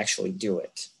how I actually do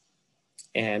it.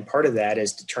 And part of that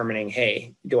is determining,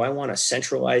 hey, do I want a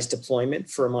centralized deployment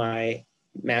for my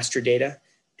master data?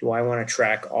 Do I want to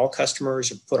track all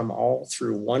customers or put them all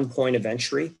through one point of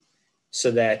entry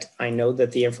so that I know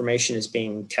that the information is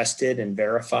being tested and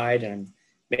verified, and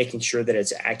making sure that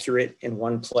it's accurate in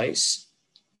one place?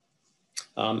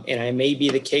 And it may be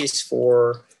the case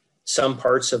for some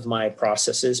parts of my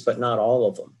processes, but not all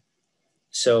of them.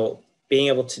 So being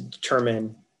able to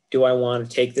determine, do I want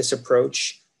to take this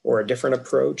approach or a different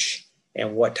approach,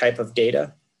 and what type of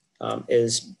data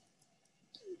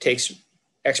takes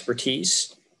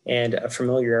expertise and a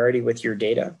familiarity with your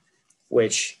data,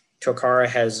 which Tokara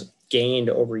has gained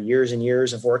over years and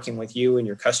years of working with you and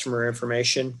your customer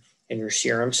information and your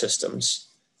CRM systems,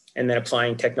 and then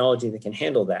applying technology that can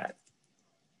handle that.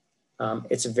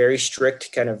 It's a very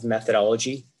strict kind of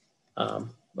methodology,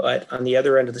 but on the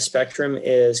other end of the spectrum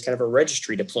is kind of a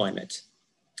registry deployment,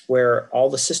 where all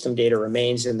the system data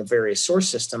remains in the various source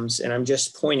systems, and I'm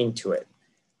just pointing to it.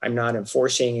 I'm not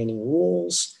enforcing any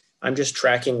rules. I'm just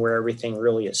tracking where everything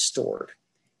really is stored.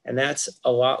 And that's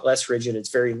a lot less rigid. It's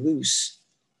very loose.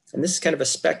 And this is kind of a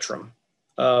spectrum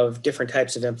of different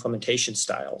types of implementation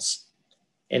styles.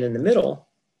 And in the middle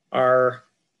are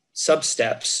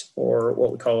sub-steps, or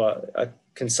what we call a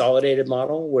consolidated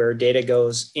model, where data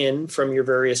goes in from your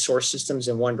various source systems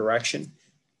in one direction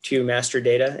to master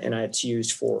data, and it's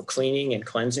used for cleaning and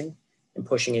cleansing and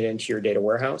pushing it into your data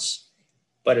warehouse.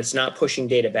 But it's not pushing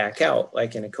data back out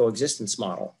like in a coexistence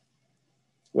model,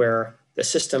 where the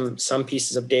system, some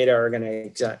pieces of data are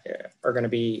going to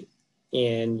be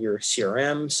in your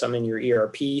CRM, some in your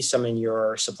ERP, some in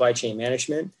your supply chain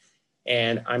management,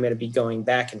 and I'm going to be going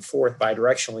back and forth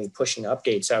bidirectionally, pushing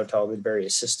updates out to all the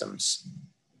various systems.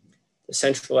 The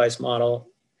centralized model,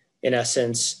 in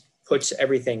essence, puts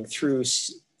everything through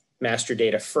master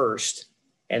data first,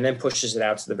 and then pushes it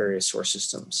out to the various source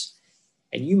systems.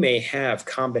 And you may have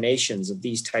combinations of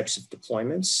these types of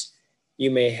deployments. You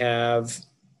may have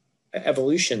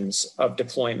evolutions of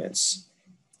deployments.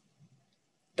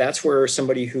 That's where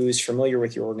somebody who's familiar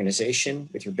with your organization,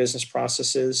 with your business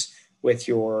processes, with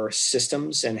your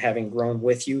systems, and having grown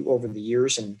with you over the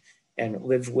years and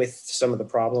lived with some of the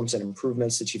problems and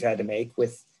improvements that you've had to make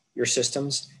with your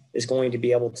systems, is going to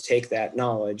be able to take that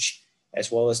knowledge as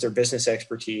well as their business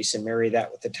expertise and marry that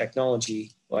with the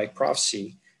technology like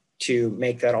Profisee to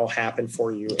make that all happen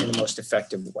for you in the most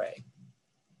effective way.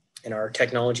 And our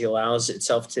technology allows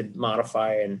itself to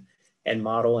modify and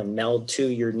model and meld to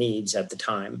your needs at the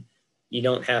time. You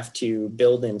don't have to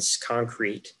build in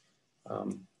concrete.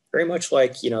 Very much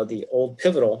like, the old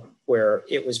Pivotal, where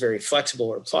it was very flexible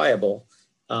or pliable,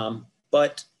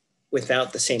 but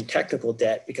without the same technical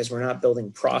debt, because we're not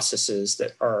building processes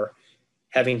that are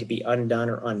having to be undone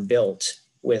or unbuilt.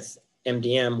 With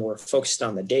MDM, we're focused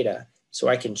on the data, so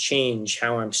I can change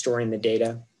how I'm storing the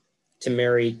data to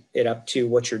marry it up to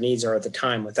what your needs are at the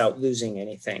time without losing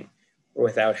anything or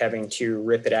without having to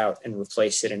rip it out and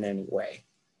replace it in any way.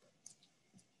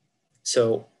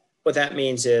 So what that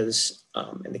means is,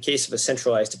 in the case of a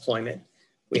centralized deployment,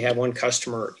 we have one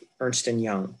customer, Ernst &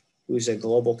 Young, who's a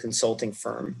global consulting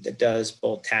firm that does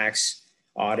both tax,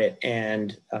 audit,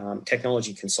 and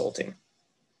technology consulting.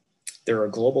 They're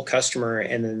a global customer,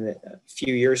 and then a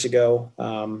few years ago,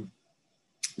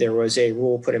 there was a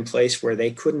rule put in place where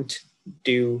they couldn't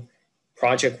do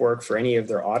project work for any of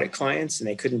their audit clients, and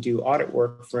they couldn't do audit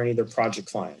work for any of their project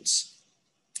clients.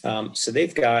 So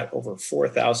they've got over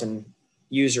 4,000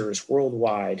 users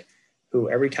worldwide who,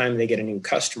 every time they get a new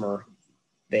customer,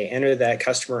 they enter that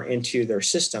customer into their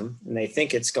system, and they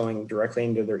think it's going directly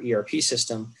into their ERP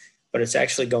system, but it's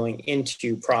actually going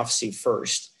into Profisee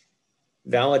first,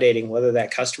 validating whether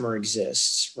that customer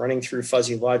exists, running through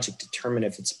fuzzy logic to determine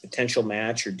if it's a potential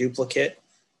match or duplicate,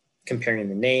 comparing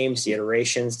the names, the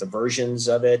iterations, the versions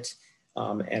of it,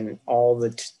 and all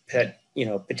the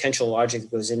potential logic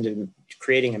that goes into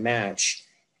creating a match.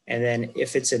 And then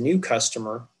if it's a new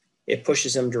customer, it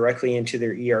pushes them directly into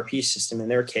their ERP system. In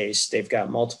their case, they've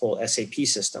got multiple SAP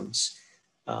systems.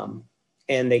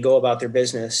 And they go about their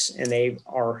business, and they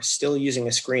are still using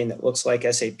a screen that looks like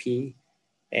SAP,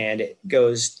 and it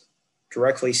goes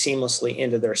directly seamlessly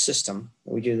into their system.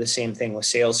 We do the same thing with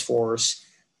Salesforce,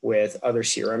 with other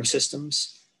CRM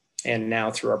systems. And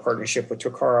now through our partnership with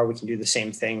Tokara, we can do the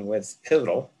same thing with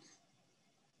Pivotal.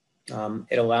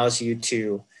 It allows you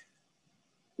to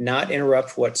not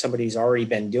interrupt what somebody's already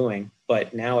been doing,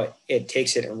 but now it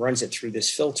takes it and runs it through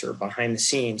this filter behind the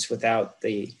scenes without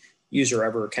the user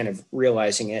ever kind of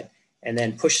realizing it, and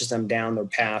then pushes them down their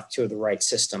path to the right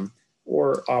system,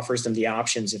 or offers them the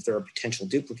options if they're a potential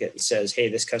duplicate and says, hey,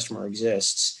 this customer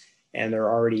exists and they're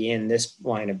already in this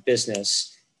line of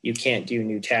business. You can't do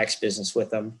new tax business with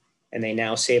them. And they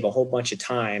now save a whole bunch of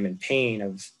time and pain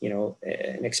of,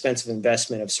 an expensive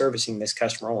investment of servicing this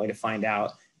customer, only to find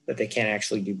out that they can't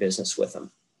actually do business with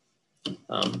them.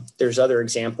 There's other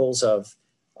examples of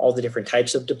all the different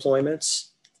types of deployments,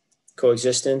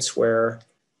 coexistence, where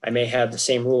I may have the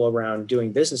same rule around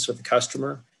doing business with the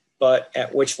customer, but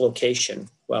at which location?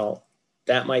 Well,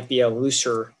 that might be a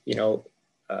looser,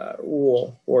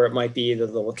 rule, or it might be that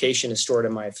the location is stored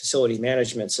in my facility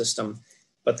management system,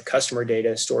 but the customer data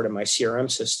is stored in my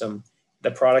CRM system. The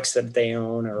products that they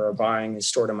own or are buying is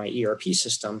stored in my ERP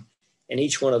system. And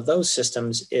each one of those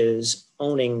systems is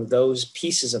owning those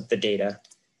pieces of the data,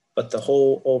 but the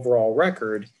whole overall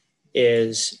record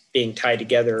is being tied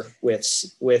together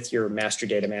with your master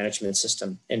data management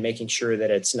system, and making sure that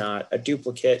it's not a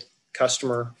duplicate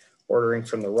customer ordering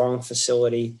from the wrong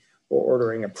facility, or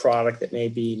ordering a product that may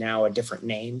be now a different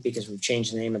name because we've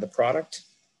changed the name of the product,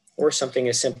 or something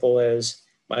as simple as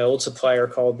my old supplier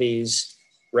called these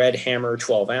red hammer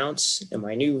 12 ounce, and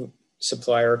my new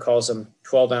supplier calls them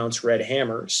 12 ounce red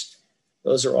hammers.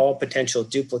 Those are all potential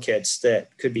duplicates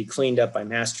that could be cleaned up by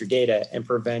master data and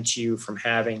prevent you from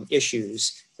having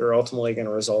issues that are ultimately going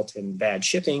to result in bad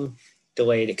shipping,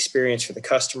 delayed experience for the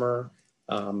customer,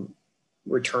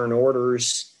 return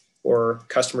orders, or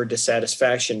customer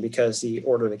dissatisfaction because the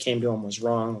order that came to him was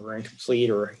wrong or incomplete,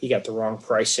 or he got the wrong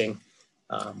pricing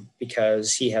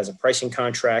because he has a pricing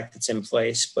contract that's in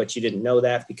place, but you didn't know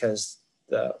that because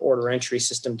the order entry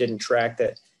system didn't track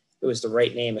that it was the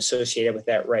right name associated with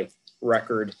that right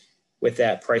record with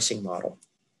that pricing model.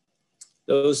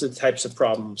 Those are the types of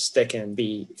problems that can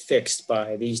be fixed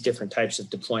by these different types of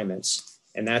deployments.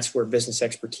 And that's where business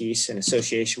expertise in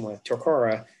association with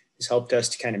Tokara has helped us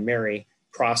to kind of marry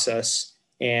process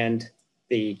and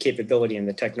the capability and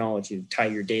the technology to tie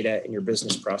your data and your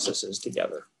business processes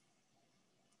together.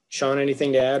 Sean,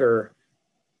 anything to add? Or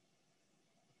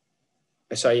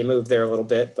I saw you move there a little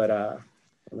bit, but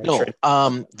no,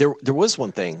 sure. There was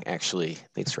one thing actually.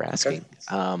 Thanks for asking.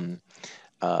 Okay.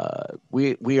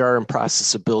 We are in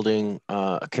process of building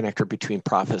a connector between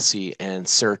Profisee and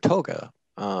Saratoga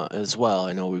as well.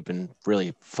 I know we've been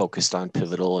really focused on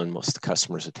Pivotal, and most of the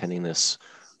customers attending this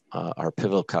are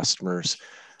Pivotal customers,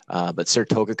 but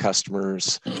Saratoga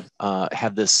customers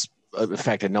have this. In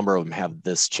fact, a number of them have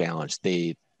this challenge.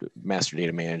 Master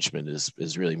data management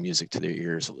is really music to their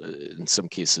ears. In some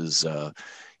cases,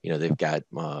 they've got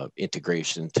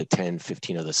integration to 10,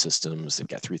 15 other systems. They've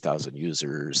got 3,000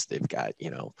 users. They've got,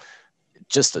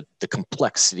 just the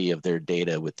complexity of their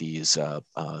data with these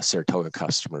Saratoga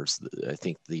customers. I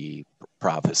think the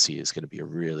Profisee is going to be a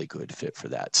really good fit for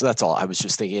that. So that's all. I was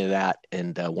just thinking of that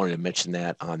and wanted to mention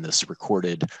that on this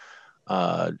recorded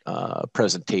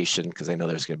presentation, because I know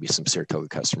there's going to be some Saratoga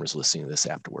customers listening to this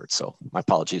afterwards. So my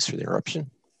apologies for the interruption.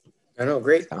 No,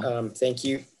 great. Thank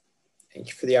you. Thank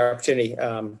you for the opportunity.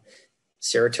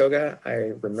 Saratoga,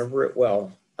 I remember it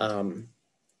well.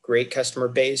 Great customer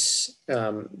base,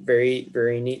 very,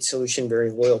 very neat solution,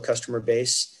 very loyal customer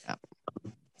base. Yeah.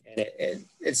 And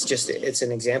it's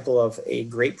an example of a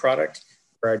great product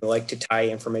where I'd like to tie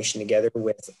information together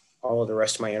with all of the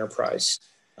rest of my enterprise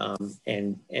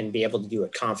and be able to do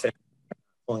it confidently,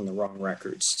 pulling the wrong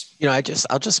records.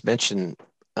 I'll just mention,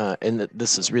 and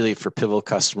this is really for Pivotal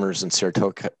customers and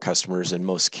Saratoga customers. In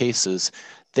most cases,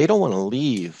 they don't want to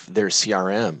leave their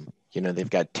CRM. They've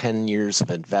got 10 years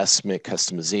of investment,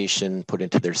 customization put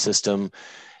into their system.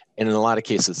 And in a lot of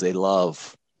cases, they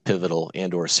love Pivotal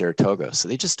and or Saratoga. So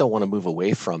they just don't want to move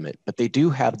away from it. But they do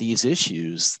have these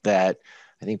issues that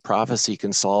I think Profisee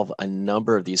can solve a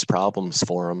number of these problems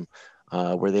for them,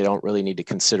 where they don't really need to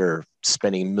consider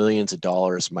spending millions of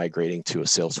dollars migrating to a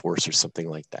Salesforce or something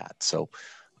like that. So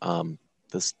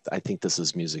I think this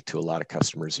is music to a lot of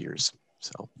customers' ears.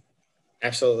 So.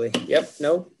 Absolutely. Yep.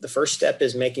 No, the first step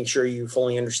is making sure you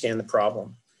fully understand the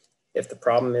problem. If the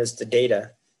problem is the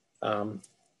data,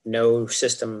 no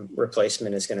system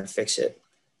replacement is going to fix it.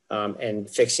 And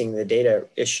fixing the data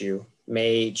issue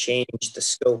may change the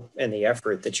scope and the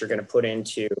effort that you're going to put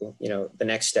into, the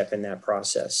next step in that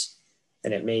process.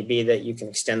 And it may be that you can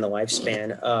extend the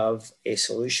lifespan of a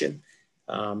solution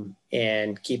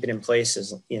and keep it in place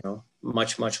as,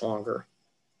 much, much longer.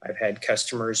 I've had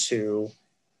customers who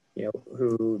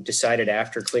decided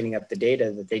after cleaning up the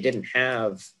data that they didn't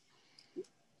have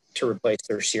to replace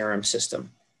their CRM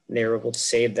system. And they were able to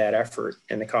save that effort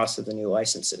and the cost of the new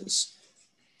licenses.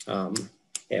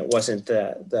 It wasn't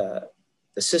the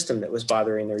system that was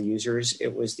bothering their users.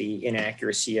 It was the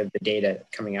inaccuracy of the data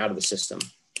coming out of the system.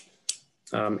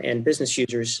 And business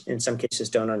users, in some cases,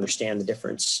 don't understand the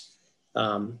difference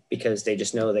because they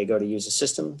just know they go to use a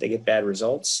system, they get bad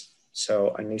results.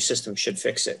 So a new system should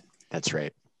fix it. That's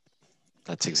right.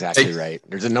 That's exactly right.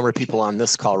 There's a number of people on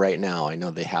this call right now. I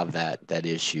know they have that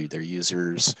issue. Their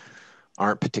users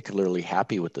aren't particularly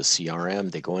happy with the CRM.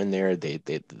 They go in there, the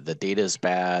data is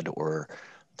bad or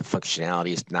the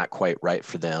functionality is not quite right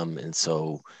for them. And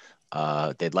so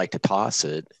they'd like to toss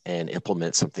it and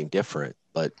implement something different.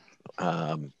 But,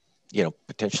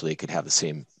 potentially it could have the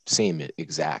same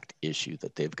exact issue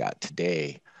that they've got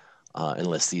today.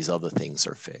 Unless these other things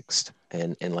are fixed.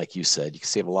 And like you said, you can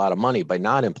save a lot of money by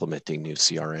not implementing new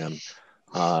CRM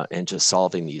and just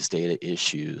solving these data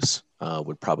issues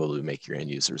would probably make your end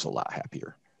users a lot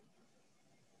happier.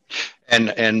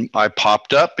 And I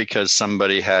popped up because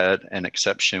somebody had an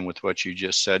exception with what you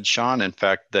just said, Sean. In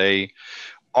fact, they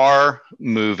are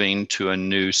moving to a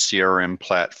new CRM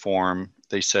platform.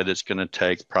 They said it's going to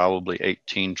take probably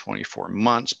 18, 24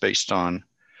 months based on,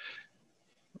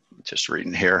 just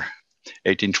reading here,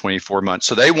 18, 24 months.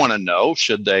 So they want to know,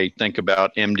 should they think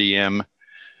about MDM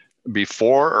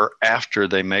before or after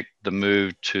they make the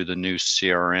move to the new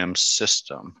CRM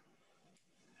system?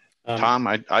 Tom,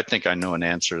 I think I know an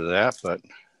answer to that, but.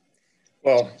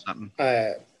 Well,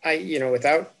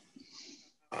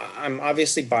 I'm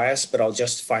obviously biased, but I'll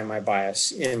justify my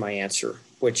bias in my answer,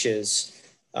 which is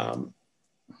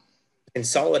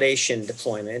consolidation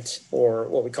deployment, or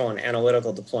what we call an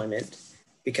analytical deployment,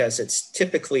 because it's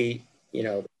typically,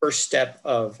 the first step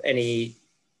of any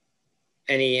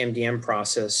MDM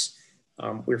process.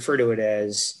 We refer to it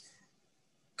as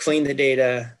clean the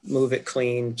data, move it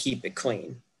clean, keep it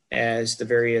clean, as the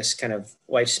various kind of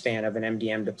lifespan of an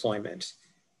MDM deployment,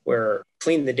 where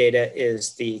clean the data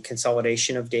is the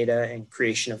consolidation of data and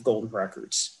creation of golden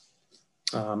records.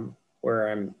 And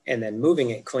then moving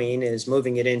it clean is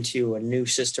moving it into a new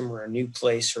system or a new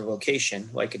place or location,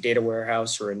 like a data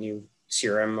warehouse or a new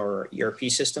CRM or ERP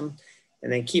system.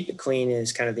 And then keep it clean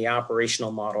is kind of the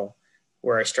operational model,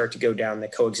 where I start to go down the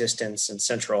coexistence and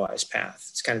centralized path.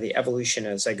 It's kind of the evolution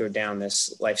as I go down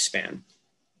this lifespan.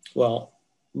 Well,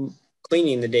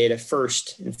 cleaning the data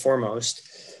first and foremost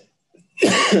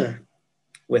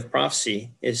with Profisee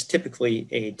is typically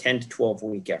a 10 to 12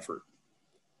 week effort.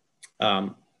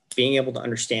 Being able to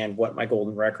understand what my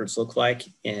golden records look like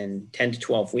in 10 to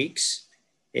 12 weeks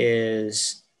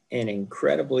is an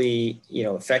incredibly,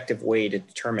 effective way to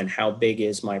determine how big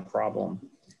is my problem.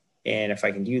 And if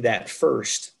I can do that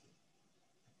first,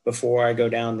 before I go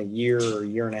down the year or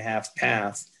year and a half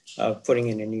path of putting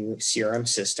in a new CRM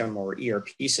system or ERP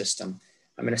system,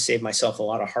 I'm going to save myself a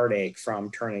lot of heartache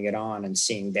from turning it on and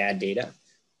seeing bad data.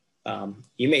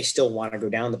 You may still want to go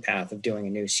down the path of doing a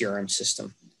new CRM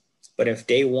system. But if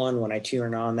day one, when I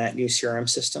turn on that new CRM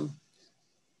system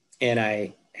and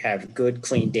I have good,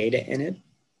 clean data in it,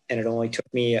 and it only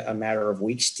took me a matter of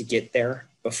weeks to get there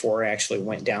before I actually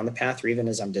went down the path, or even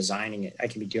as I'm designing it, I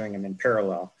can be doing them in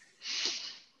parallel.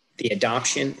 The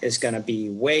adoption is going to be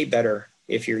way better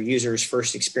if your user's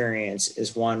first experience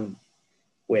is one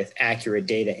with accurate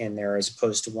data in there, as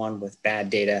opposed to one with bad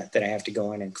data that I have to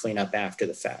go in and clean up after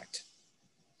the fact.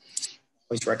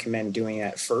 I always recommend doing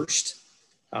that first,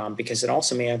 because it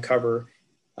also may uncover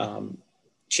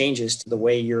changes to the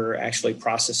way you're actually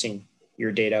processing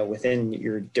your data within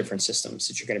your different systems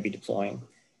that you're going to be deploying.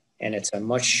 And it's a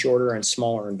much shorter and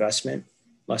smaller investment,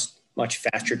 much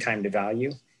faster time to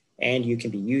value. And you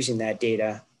can be using that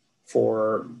data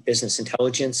for business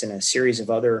intelligence and a series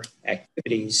of other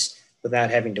activities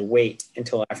without having to wait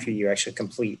until after you actually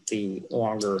complete the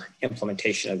longer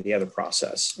implementation of the other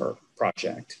process or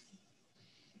project.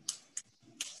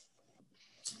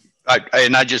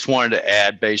 I just wanted to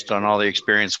add, based on all the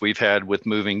experience we've had with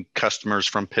moving customers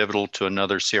from Pivotal to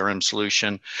another CRM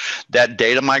solution, that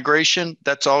data migration,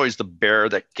 that's always the bear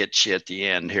that gets you at the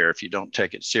end here. If you don't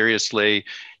take it seriously,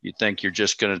 you think you're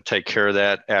just going to take care of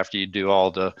that after you do all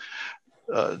the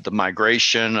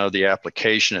migration of the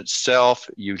application itself,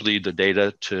 you lead the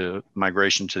data to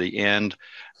migration to the end.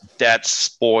 That's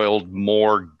spoiled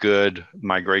more good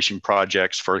migration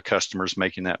projects for customers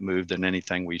making that move than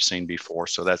anything we've seen before.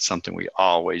 So that's something we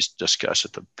always discuss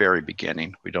at the very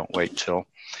beginning. We don't wait till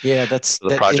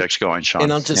the project's going, Sean.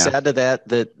 And I'll just add to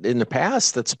that in the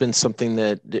past, that's been something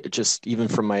that just even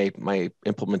from my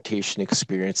implementation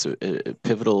experience,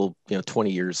 Pivotal,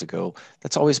 20 years ago,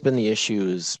 that's always been the issue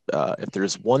is if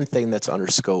there's one thing that's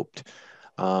underscoped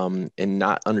and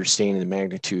not understanding the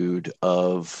magnitude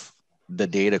of the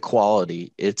data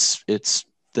quality, it's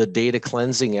the data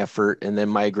cleansing effort and then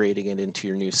migrating it into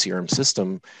your new CRM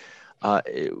system.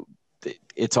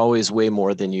 It's always way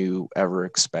more than you ever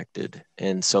expected.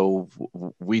 And so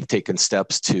we've taken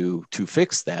steps to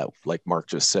fix that. Like Mark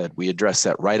just said, we address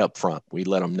that right up front. We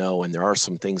let them know. And there are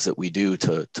some things that we do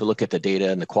to look at the data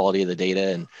and the quality of the data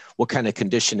and what kind of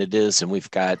condition it is. And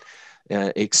we've got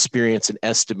experience in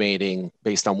estimating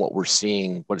based on what we're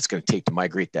seeing, what it's going to take to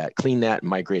migrate that, clean that, and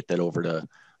migrate that over to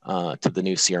the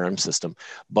new CRM system.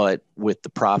 But with the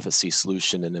Profisee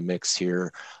solution in the mix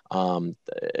here,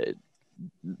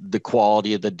 the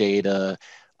quality of the data,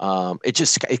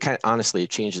 it kind of honestly, it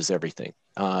changes everything.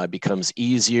 It becomes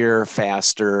easier,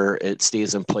 faster, it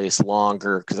stays in place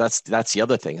longer, because that's the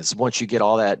other thing is once you get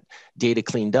all that data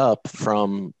cleaned up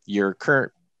from your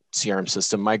current CRM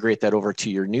system, migrate that over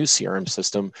to your new CRM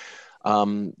system,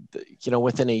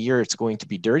 within a year, it's going to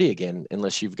be dirty again,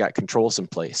 unless you've got controls in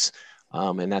place.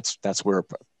 And that's where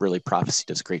really Profisee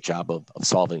does a great job of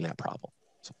solving that problem.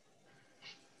 So.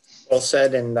 Well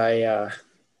said. And I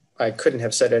I couldn't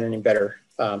have said it any better.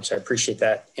 So I appreciate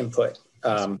that input.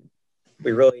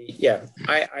 We really, yeah,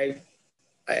 I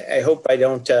hope I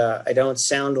don't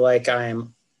sound like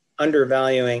I'm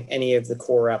undervaluing any of the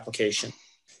core application.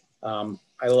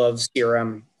 I love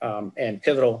CRM and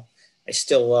Pivotal. I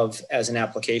still love as an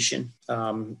application.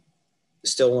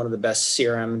 Still one of the best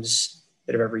CRMs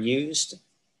that I've ever used,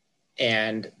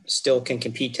 and still can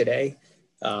compete today.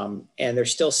 And they're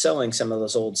still selling some of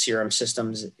those old CRM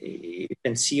systems.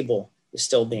 Even Siebel is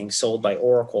still being sold by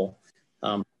Oracle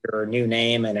for a new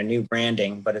name and a new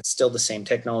branding, but it's still the same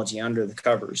technology under the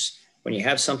covers. When you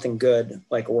have something good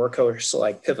like Workhorse,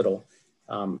 like Pivotal,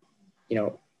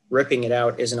 ripping it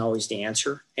out isn't always the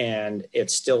answer, and it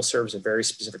still serves a very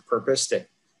specific purpose that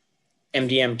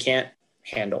MDM can't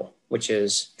handle, which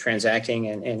is transacting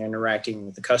and interacting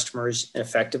with the customers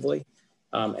effectively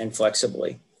and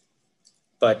flexibly.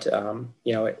 But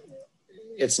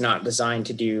it's not designed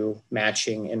to do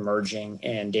matching and merging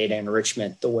and data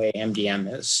enrichment the way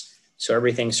MDM is. So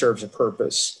everything serves a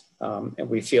purpose, and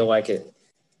we feel like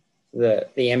the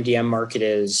MDM market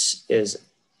is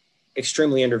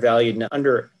extremely undervalued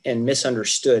and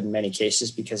misunderstood in many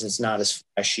cases because it's not as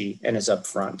flashy and as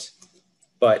upfront.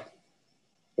 But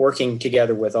working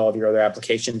together with all of your other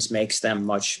applications makes them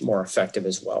much more effective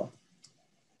as well.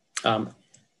 I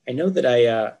know that I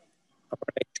want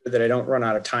to make sure that I don't run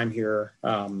out of time here.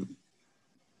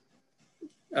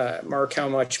 Mark, how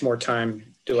much more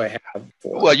time do I have?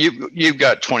 Well, you've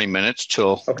got 20 minutes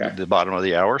till the bottom of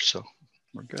the hour, so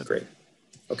we're good. Great.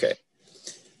 Okay.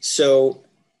 So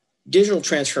digital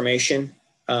transformation,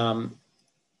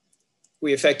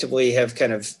 we effectively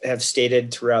have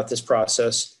stated throughout this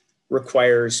process,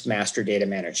 requires master data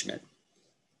management.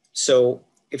 So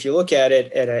if you look at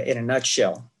it in a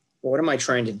nutshell, what am I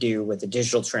trying to do with the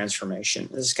digital transformation?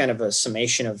 This is kind of a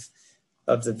summation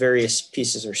of the various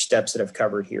pieces or steps that I've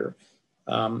covered here.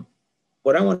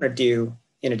 What I want to do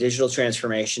in a digital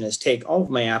transformation is take all of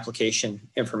my application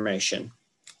information,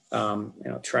 and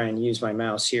I'll try and use my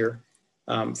mouse here,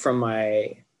 from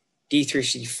my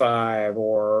D365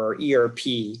 or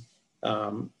ERP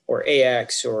or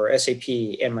AX or SAP,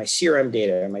 and my CRM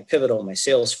data, and my Pivotal, my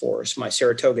Salesforce, my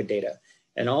Saratoga data,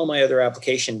 and all my other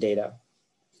application data.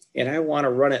 And I want to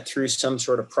run it through some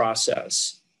sort of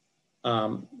process,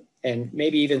 and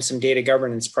maybe even some data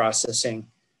governance processing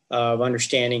of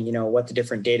understanding, what the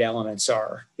different data elements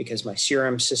are, because my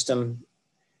CRM system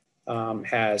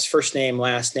has first name,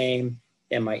 last name,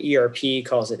 and my ERP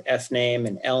calls it F name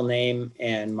and L name,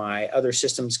 and my other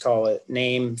systems call it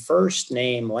name first,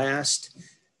 name last,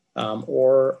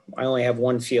 or I only have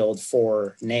one field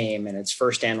for name, and it's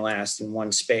first and last in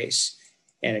one space.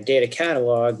 And a data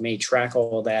catalog may track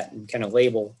all that and kind of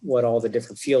label what all the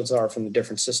different fields are from the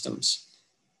different systems.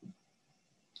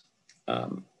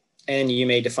 And you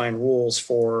may define rules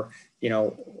for,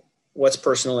 what's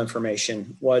personal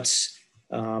information, what's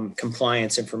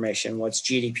compliance information, what's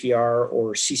GDPR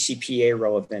or CCPA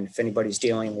relevant if anybody's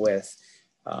dealing with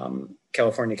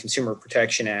California Consumer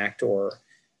Protection Act or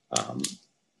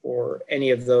any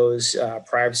of those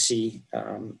privacy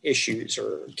issues,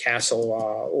 or CASL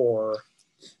law, or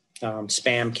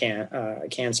CAN-SPAM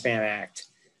Act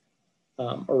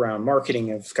around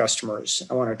marketing of customers.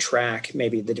 I want to track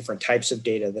maybe the different types of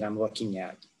data that I'm looking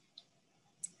at.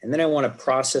 And then I want to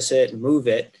process it and move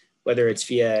it, whether it's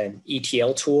via an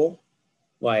ETL tool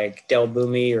like Dell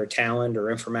Boomi or Talend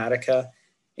or Informatica,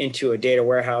 into a data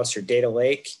warehouse or data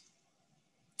lake.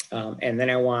 And then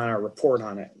I want to report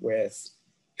on it with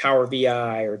Power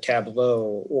BI or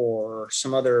Tableau or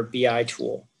some other BI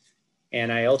tool.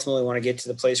 And I ultimately want to get to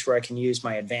the place where I can use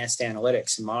my advanced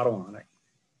analytics and model on it.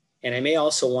 And I may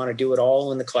also want to do it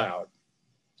all in the cloud,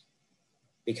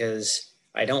 because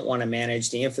I don't want to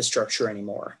manage the infrastructure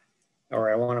anymore, or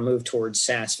I want to move towards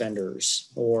SaaS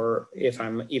vendors, or if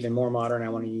I'm even more modern, I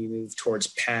want to move towards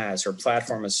PaaS or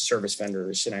platform as a service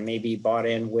vendors. And I may be bought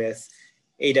in with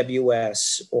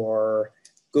AWS or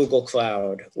Google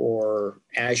Cloud or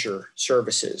Azure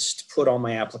services to put all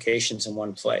my applications in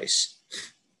one place.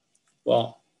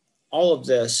 Well, all of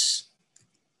this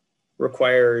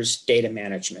requires data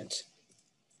management.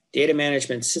 Data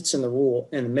management sits in the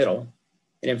middle.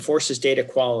 It enforces data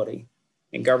quality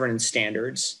and governance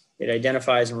standards. It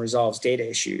identifies and resolves data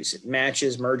issues. It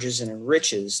matches, merges, and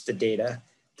enriches the data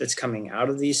that's coming out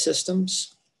of these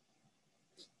systems,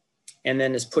 and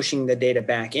then is pushing the data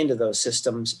back into those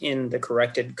systems in the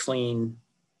corrected, clean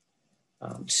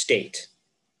state.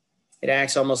 It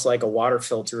acts almost like a water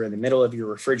filter in the middle of your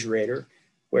refrigerator,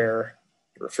 where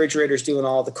the refrigerator's doing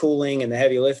all the cooling and the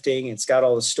heavy lifting. It's got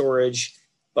all the storage,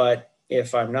 but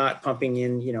if I'm not pumping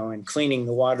in, and cleaning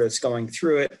the water that's going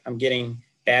through it, I'm getting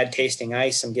bad tasting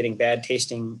ice. I'm getting bad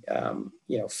tasting,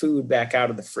 food back out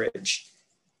of the fridge.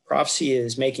 Profisee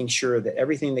is making sure that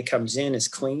everything that comes in is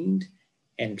cleaned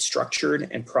and structured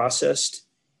and processed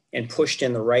and pushed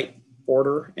in the right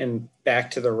order and back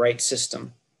to the right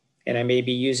system. And I may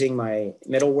be using my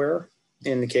middleware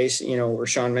in the case, where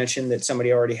Sean mentioned that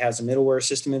somebody already has a middleware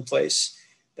system in place.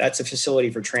 That's a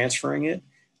facility for transferring it.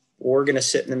 We're going to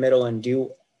sit in the middle and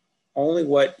do only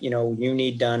what you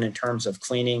need done in terms of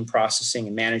cleaning, processing,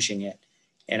 and managing it.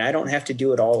 And I don't have to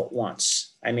do it all at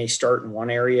once. I may start in one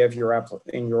area of your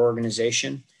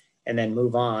organization and then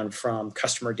move on from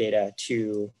customer data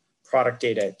to product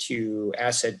data to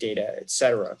asset data, et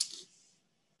cetera.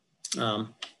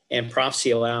 And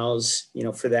Profisee allows,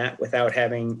 for that without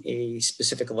having a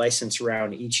specific license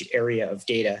around each area of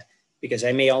data, because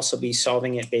I may also be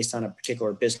solving it based on a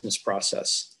particular business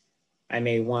process. I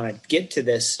may want to get to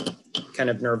this kind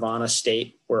of nirvana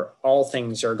state where all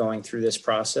things are going through this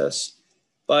process,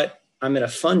 but I'm going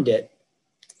to fund it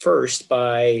first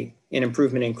by an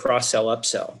improvement in cross-sell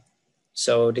upsell.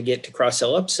 So to get to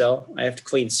cross-sell upsell, I have to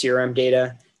clean CRM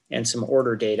data and some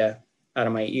order data out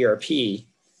of my ERP.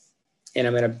 And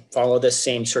I'm going to follow this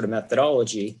same sort of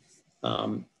methodology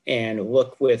and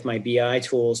look with my BI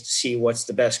tools to see what's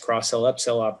the best cross-sell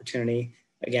upsell opportunity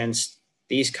against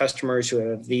these customers who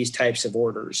have these types of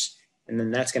orders. And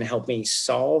then that's going to help me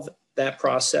solve that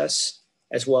process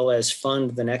as well as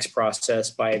fund the next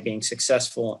process by being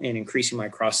successful in increasing my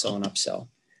cross-sell and upsell,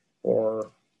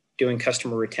 or doing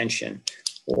customer retention,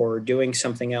 or doing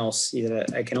something else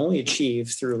that I can only achieve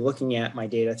through looking at my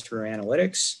data through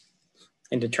analytics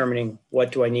and determining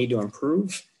what do I need to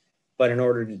improve. But in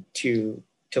order to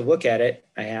look at it,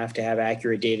 I have to have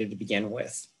accurate data to begin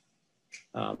with.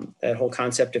 That whole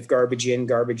concept of garbage in,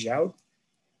 garbage out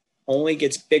only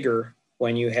gets bigger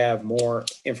when you have more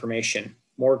information.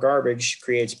 More garbage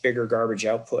creates bigger garbage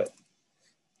output.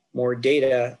 More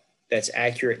data that's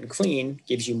accurate and clean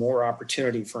gives you more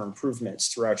opportunity for improvements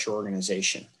throughout your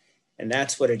organization. And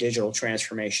that's what a digital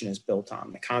transformation is built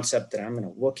on. The concept that I'm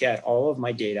going to look at all of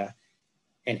my data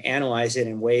and analyze it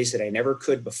in ways that I never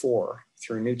could before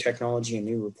through new technology and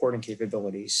new reporting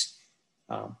capabilities.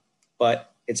 But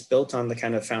it's built on the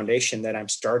kind of foundation that I'm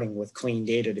starting with clean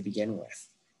data to begin with.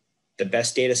 The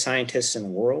best data scientists in the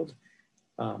world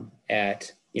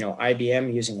at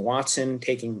IBM using Watson,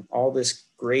 taking all this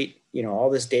great, all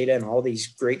this data and all these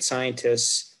great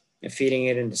scientists and feeding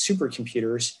it into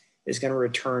supercomputers is going to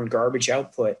return garbage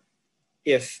output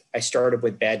if I started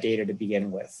with bad data to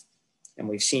begin with. And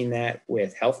we've seen that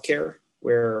with healthcare,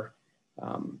 where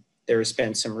there's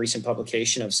been some recent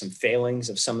publication of some failings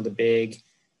of some of the big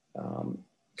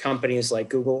companies like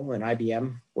Google and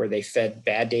IBM, where they fed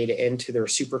bad data into their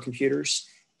supercomputers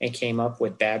and came up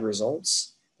with bad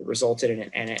results that resulted in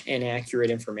an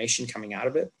inaccurate information coming out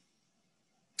of it.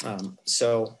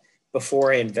 So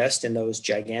before I invest in those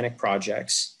gigantic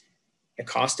projects, a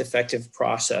cost-effective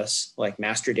process like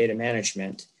master data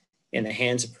management in the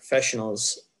hands of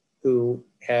professionals who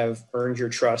have earned your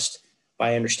trust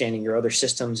by understanding your other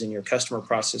systems and your customer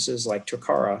processes like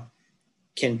Tokara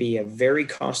can be a very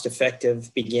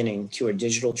cost-effective beginning to a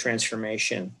digital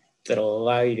transformation that'll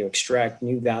allow you to extract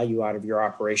new value out of your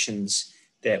operations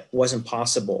that wasn't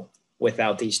possible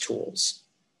without these tools.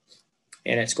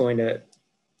 And it's going to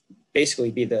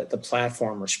basically be the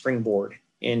platform or springboard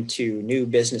into new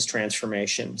business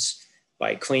transformations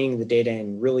by cleaning the data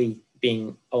and really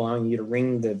allowing you to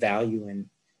wring the value and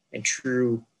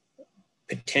true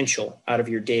potential out of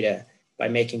your data by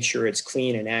making sure it's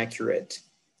clean and accurate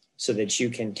so that you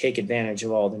can take advantage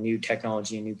of all the new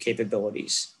technology and new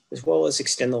capabilities, as well as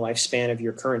extend the lifespan of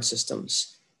your current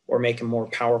systems or make them more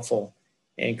powerful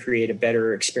and create a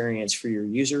better experience for your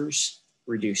users,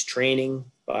 reduce training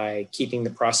by keeping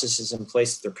the processes in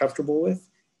place that they're comfortable with,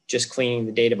 just cleaning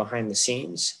the data behind the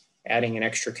scenes, adding an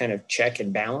extra kind of check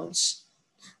and balance,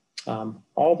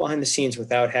 all behind the scenes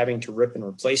without having to rip and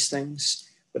replace things,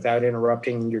 without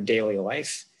interrupting your daily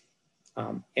life,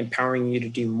 empowering you to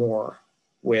do more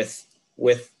with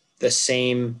the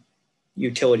same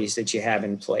utilities that you have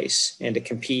in place and to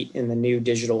compete in the new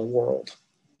digital world.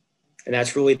 And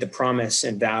that's really the promise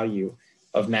and value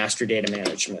of master data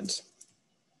management.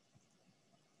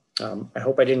 I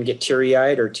hope I didn't get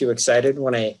teary-eyed or too excited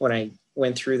when I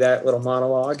went through that little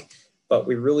monologue, but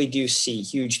we really do see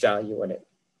huge value in it.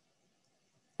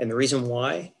 And the reason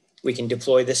why we can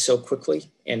deploy this so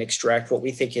quickly and extract what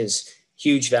we think is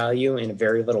huge value in a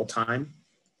very little time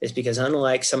is because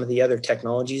unlike some of the other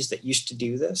technologies that used to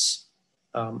do this,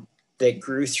 that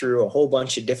grew through a whole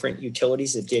bunch of different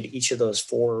utilities that did each of those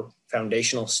 4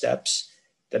 foundational steps,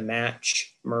 the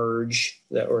match, merge,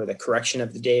 or the correction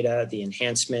of the data, the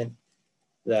enhancement,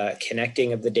 the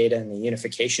connecting of the data, and the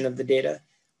unification of the data.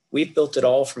 We've built it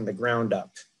all from the ground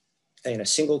up in a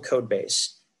single code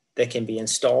base that can be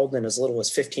installed in as little as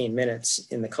 15 minutes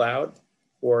in the cloud,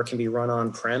 or it can be run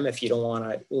on-prem if you don't want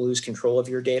to lose control of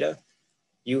your data.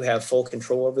 You have full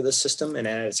control over the system, and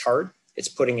at its heart, it's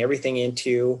putting everything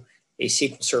into a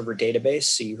SQL Server database,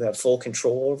 so you have full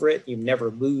control over it. You never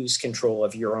lose control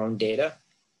of your own data.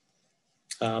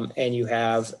 And you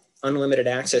have unlimited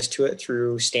access to it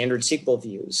through standard SQL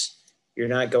views. You're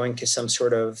not going to some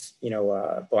sort of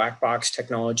black box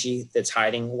technology that's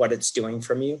hiding what it's doing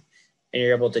from you. And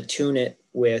you're able to tune it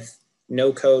with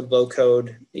no code, low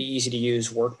code, easy to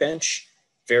use workbench,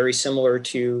 very similar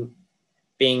to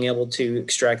being able to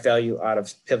extract value out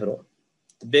of Pivotal.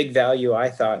 The big value I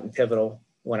thought in Pivotal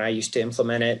when I used to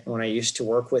implement it, when I used to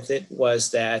work with it,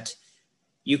 was that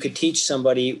you could teach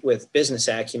somebody with business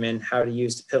acumen how to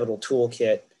use the Pivotal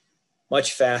toolkit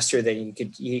much faster than you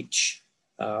could teach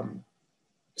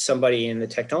somebody in the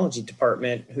technology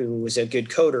department who was a good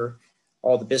coder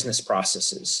all the business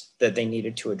processes that they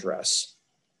needed to address.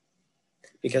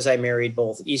 Because I married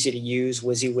both easy to use,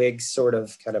 WYSIWYG sort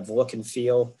of kind of look and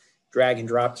feel, drag and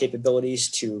drop capabilities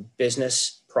to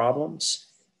business problems,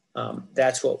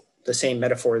 that's what the same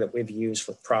metaphor that we've used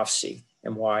with Profisee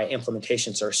and why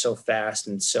implementations are so fast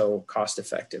and so cost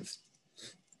effective.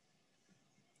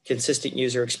 Consistent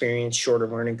user experience, shorter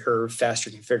learning curve, faster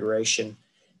configuration.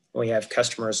 We have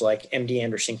customers like MD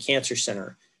Anderson Cancer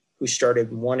Center, who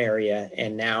started in one area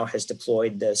and now has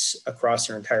deployed this across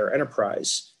their entire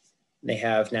enterprise. They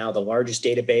have now the largest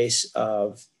database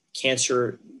of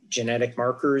cancer genetic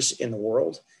markers in the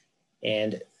world.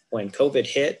 And when COVID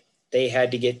hit, they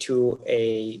had to get to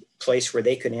a place where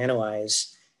they could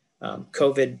analyze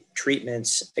COVID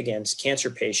treatments against cancer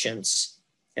patients,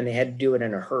 and they had to do it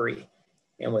in a hurry.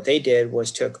 And what they did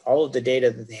was took all of the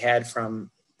data that they had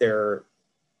from their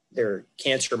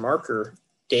cancer marker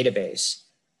database,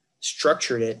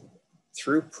 structured it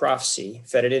through Profisee,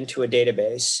 fed it into a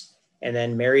database, and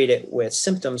then married it with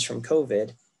symptoms from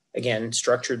COVID, again,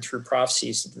 structured through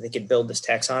Profisee so that they could build this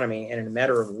taxonomy. And in a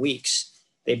matter of weeks,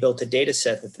 they built a data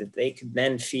set that they could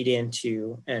then feed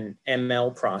into an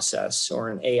ML process or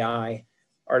an AI,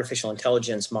 artificial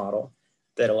intelligence model,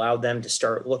 that allowed them to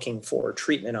start looking for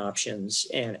treatment options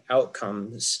and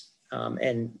outcomes,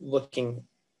 and looking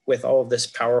with all of this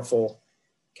powerful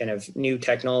kind of new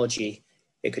technology.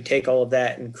 It could take all of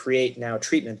that and create now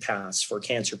treatment paths for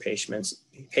cancer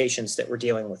patients that were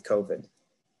dealing with COVID.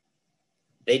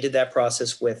 They did that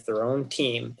process with their own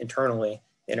team internally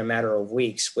in a matter of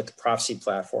weeks with the Profisee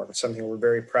platform, something we're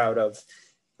very proud of,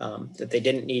 that they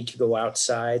didn't need to go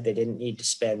outside. They didn't need to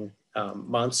spend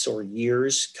months or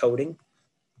years coding.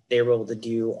 They were able to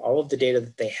do all of the data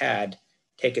that they had,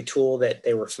 take a tool that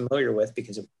they were familiar with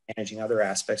because of managing other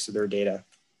aspects of their data,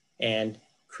 and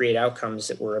create outcomes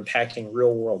that were impacting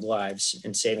real world lives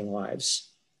and saving lives,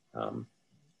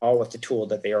 all with the tool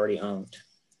that they already owned.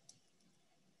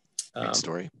 Great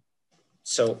story.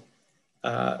 So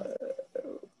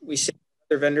we say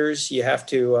other vendors, you have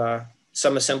to,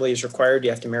 some assembly is required. You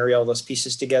have to marry all those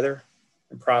pieces together.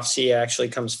 And Profisee actually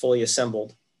comes fully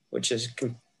assembled, which is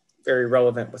very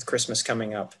relevant with Christmas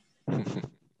coming up.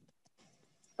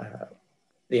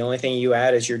 The only thing you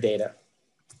add is your data.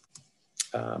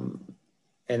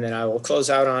 And then I will close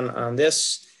out on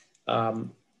this.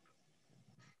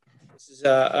 This is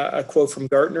a quote from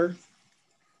Gartner.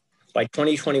 By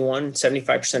 2021,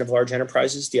 75% of large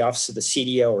enterprises, the office of the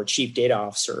CDO or Chief Data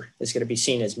Officer is going to be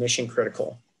seen as mission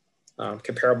critical,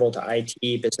 comparable to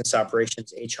IT, business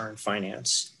operations, HR, and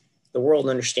finance. The world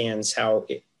understands how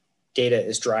data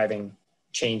is driving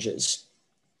changes,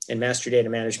 and master data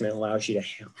management allows you to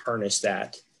harness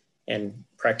that. And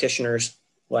practitioners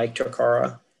like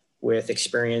Tokara, with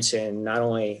experience in not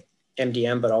only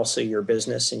MDM, but also your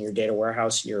business and your data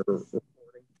warehouse and your reporting,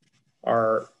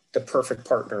 are the perfect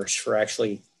partners for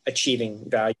actually achieving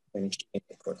value and achieving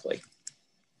it quickly.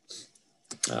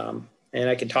 And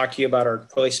I can talk to you about our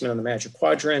placement on the Magic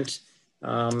Quadrant,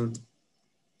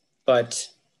 but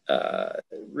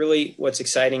really what's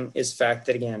exciting is the fact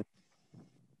that, again,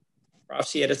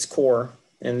 Profisee at its core,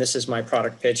 and this is my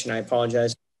product pitch, and I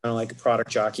apologize, I don't like a product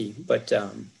jockey, but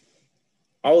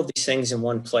all of these things in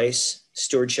one place: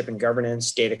 stewardship and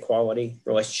governance, data quality,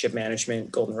 relationship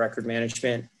management, golden record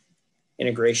management,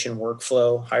 integration,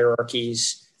 workflow,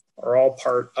 hierarchies, are all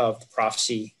part of the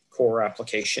Profisee core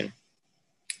application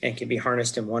and can be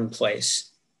harnessed in one place.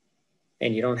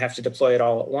 And you don't have to deploy it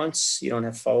all at once. You don't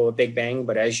have to follow a big bang,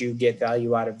 but as you get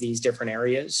value out of these different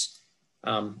areas,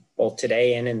 both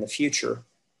today and in the future,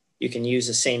 you can use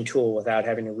the same tool without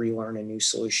having to relearn a new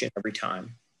solution every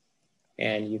time.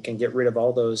 And you can get rid of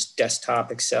all those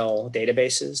desktop Excel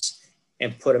databases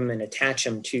and put them and attach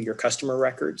them to your customer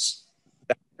records.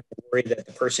 Worry that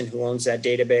the person who owns that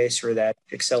database or that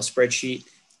Excel spreadsheet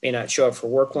may not show up for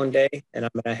work one day, and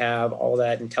I'm going to have all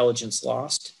that intelligence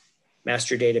lost.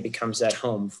 Master data becomes that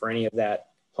home for any of that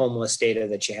homeless data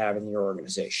that you have in your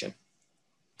organization.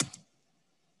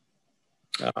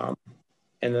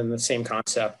 And then the same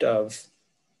concept of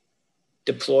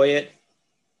deploy it,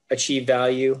 achieve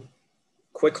value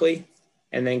quickly,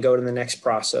 and then go to the next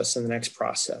process and the next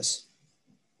process.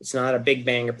 It's not a big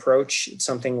bang approach. It's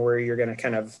something where you're going to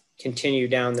kind of continue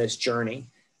down this journey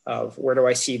of where do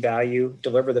I see value,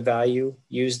 deliver the value,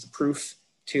 use the proof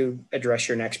to address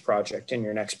your next project and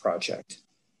your next project.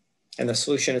 And the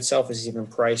solution itself is even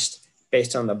priced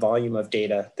based on the volume of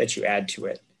data that you add to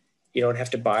it. You don't have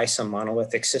to buy some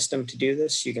monolithic system to do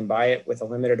this. You can buy it with a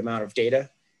limited amount of data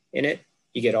in it.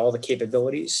 You get all the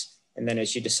capabilities. And then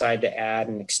as you decide to add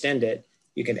and extend it,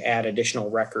 you can add additional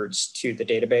records to the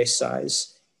database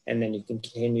size. And then you can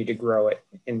continue to grow it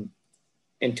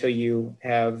until you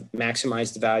have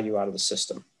maximized the value out of the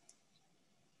system.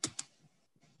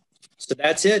 So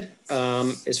that's it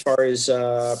as far as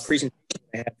presentation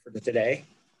I had for today.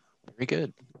 Very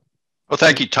good. Well,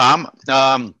 thank you, Tom.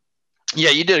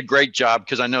 Yeah, you did a great job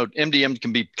because I know MDM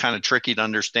can be kind of tricky to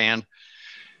understand.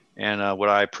 And what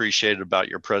I appreciated about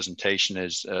your presentation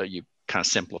is you kind of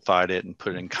simplified it and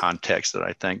put it in context that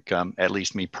I think, at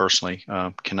least me personally,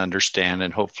 can understand,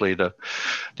 and hopefully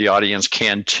the audience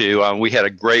can too. We got a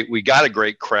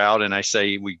great crowd, and I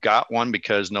say we got one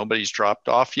because nobody's dropped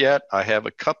off yet. I have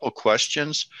a couple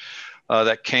questions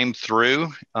that came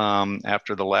through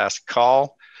after the last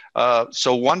call.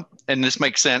 So one, and this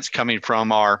makes sense coming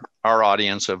from our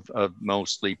audience of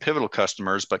mostly Pivotal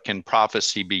customers, but can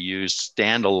Profisee be used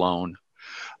standalone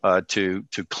to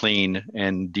clean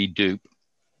and dedupe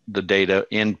the data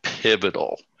in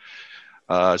Pivotal?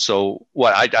 So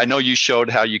what I know you showed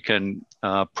how you can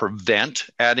prevent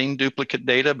adding duplicate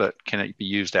data, but can it be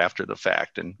used after the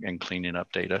fact and cleaning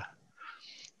up data?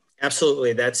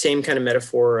 Absolutely. That same kind of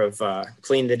metaphor of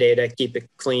clean the data, keep it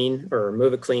clean, or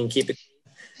move it clean, keep it clean.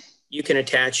 You can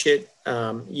attach it.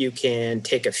 You can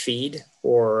take a feed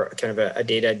or kind of a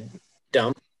data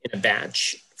dump in a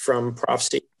batch from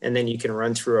Profisee, and then you can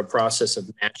run through a process of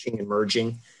matching and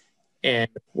merging. And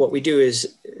what we do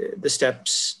is the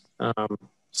steps.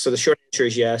 So the short answer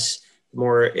is yes. The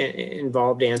more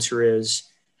involved answer is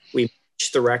we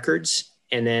match the records,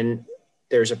 and then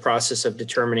there's a process of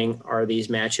determining, are these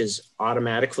matches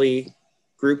automatically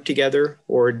grouped together,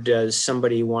 or does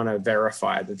somebody want to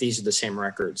verify that these are the same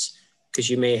records? Because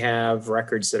you may have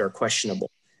records that are questionable.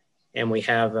 And we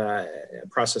have a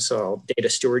process called data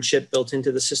stewardship built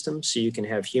into the system, so you can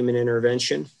have human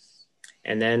intervention.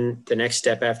 And then the next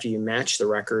step after you match the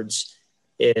records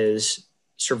is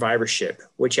survivorship.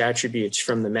 Which attributes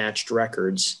from the matched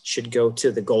records should go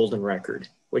to the golden record?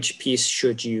 Which piece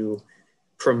should you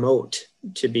promote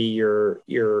to be your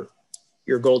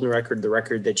golden record, the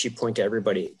record that you point to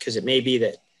everybody? Because it may be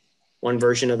that one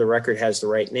version of the record has the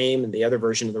right name and the other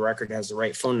version of the record has the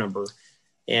right phone number.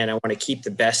 And I want to keep the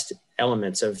best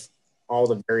elements of all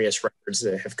the various records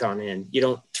that have gone in. You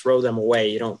don't throw them away.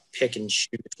 You don't pick and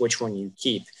choose which one you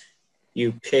keep.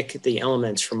 You pick the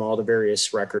elements from all the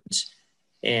various records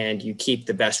and you keep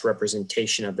the best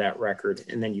representation of that record.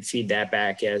 And then you feed that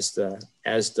back as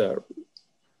the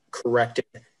corrected,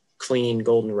 clean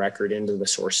golden record into the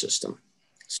source system.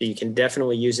 So you can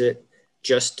definitely use it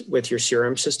just with your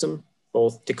CRM system,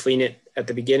 both to clean it at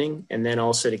the beginning and then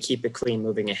also to keep it clean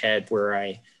moving ahead, where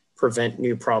I prevent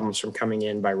new problems from coming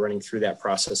in by running through that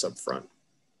process up front.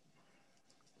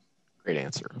 Great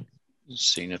answer.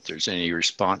 Seeing if there's any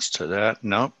response to that.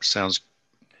 Nope, sounds.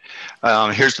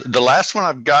 Here's the last one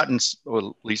I've gotten, well,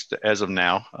 at least as of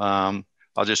now.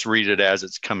 I'll just read it as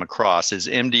it's come across. Is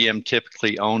MDM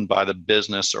typically owned by the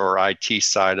business or IT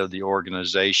side of the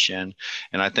organization?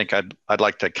 And I think I'd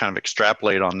like to kind of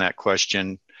extrapolate on that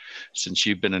question, since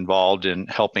you've been involved in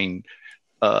helping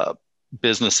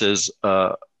businesses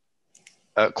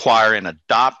acquire and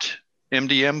adopt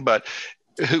MDM, but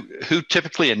who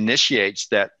typically initiates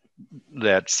that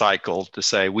cycle to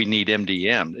say we need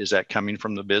MDM? Is that coming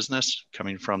from the business,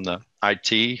 coming from the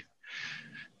IT?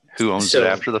 Who owns it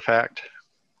after the fact?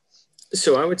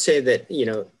 So I would say that, you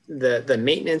know, the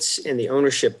maintenance and the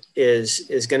ownership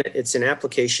it's an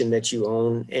application that you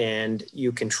own and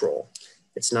you control.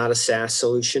 It's not a SaaS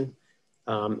solution.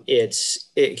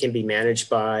 It can be managed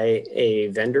by a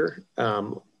vendor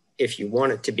if you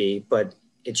want it to be, but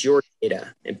it's your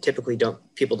data, and typically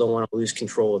people don't want to lose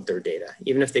control of their data,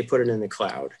 even if they put it in the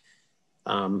cloud.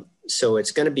 So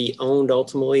it's going to be owned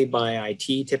ultimately by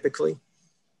IT typically,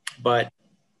 but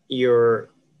your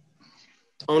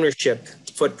ownership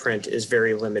footprint is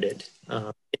very limited.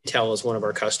 Intel is one of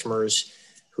our customers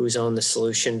who's owned the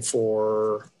solution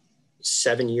for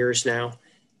 7 years now,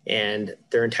 and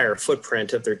their entire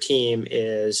footprint of their team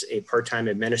is a part-time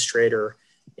administrator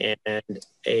and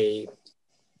a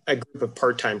group of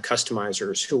part-time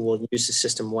customizers who will use the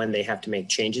system when they have to make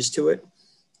changes to it.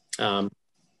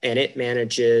 And it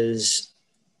manages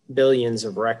billions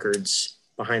of records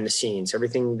behind the scenes,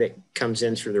 everything that comes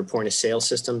in through their point of sale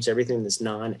systems, everything that's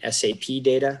non-SAP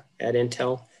data at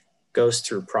Intel goes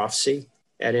through Profisee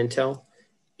at Intel.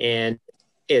 And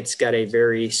it's got a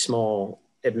very small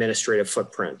administrative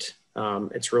footprint.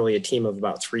 It's really a team of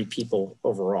about 3 people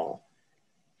overall.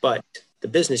 But the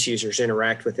business users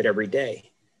interact with it every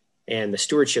day. And the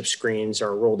stewardship screens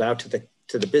are rolled out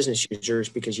to the business users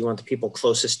because you want the people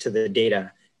closest to the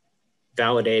data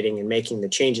validating and making the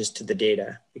changes to the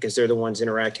data because they're the ones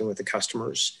interacting with the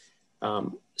customers.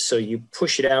 So you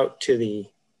push it out to the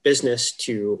business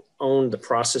to own the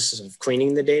processes of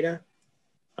cleaning the data,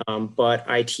 but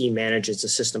IT manages the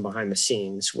system behind the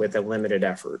scenes with a limited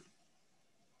effort.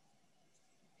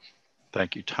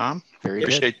 Thank you, Tom. Very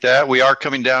Appreciate that. We are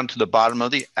coming down to the bottom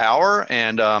of the hour.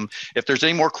 And if there's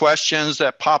any more questions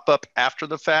that pop up after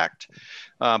the fact,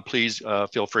 please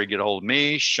feel free to get a hold of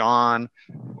me, Sean,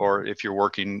 or if you're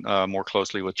working more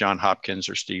closely with John Hopkins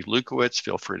or Steve Lukowitz,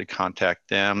 feel free to contact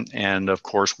them. And of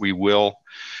course, we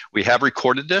have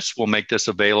recorded this. We'll make this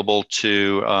available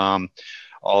to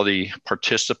all the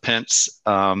participants.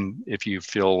 If you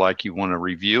feel like you want to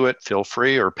review it, feel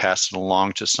free, or pass it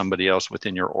along to somebody else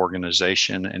within your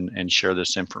organization and share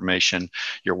this information.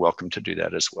 You're welcome to do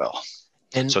that as well.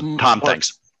 And so Tom,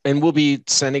 thanks. And we'll be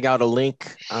sending out a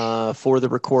link for the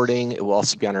recording. It will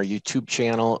also be on our YouTube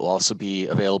channel. It will also be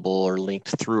available or linked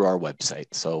through our website.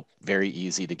 So very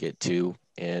easy to get to.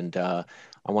 And I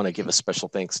want to give a special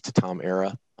thanks to Tom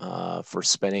Era for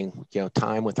spending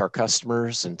time with our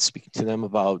customers and speaking to them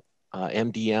about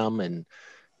MDM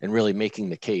and really making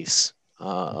the case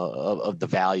of the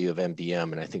value of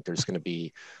MDM. And I think there's going to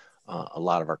be a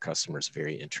lot of our customers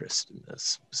very interested in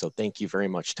this. So thank you very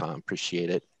much, Tom. Appreciate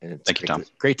it. And it's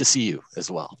great to see you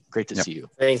as well. Great to see you.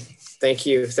 Thank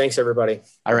you. Thanks, everybody.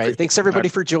 All right. Thanks, everybody,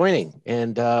 for joining.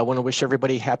 And I want to wish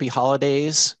everybody happy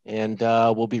holidays. And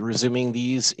we'll be resuming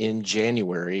these in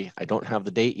January. I don't have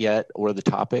the date yet or the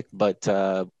topic, but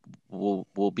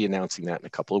we'll be announcing that in a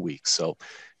couple of weeks. So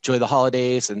enjoy the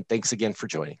holidays. And thanks again for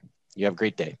joining. You have a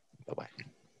great day. Bye-bye.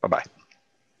 Bye-bye.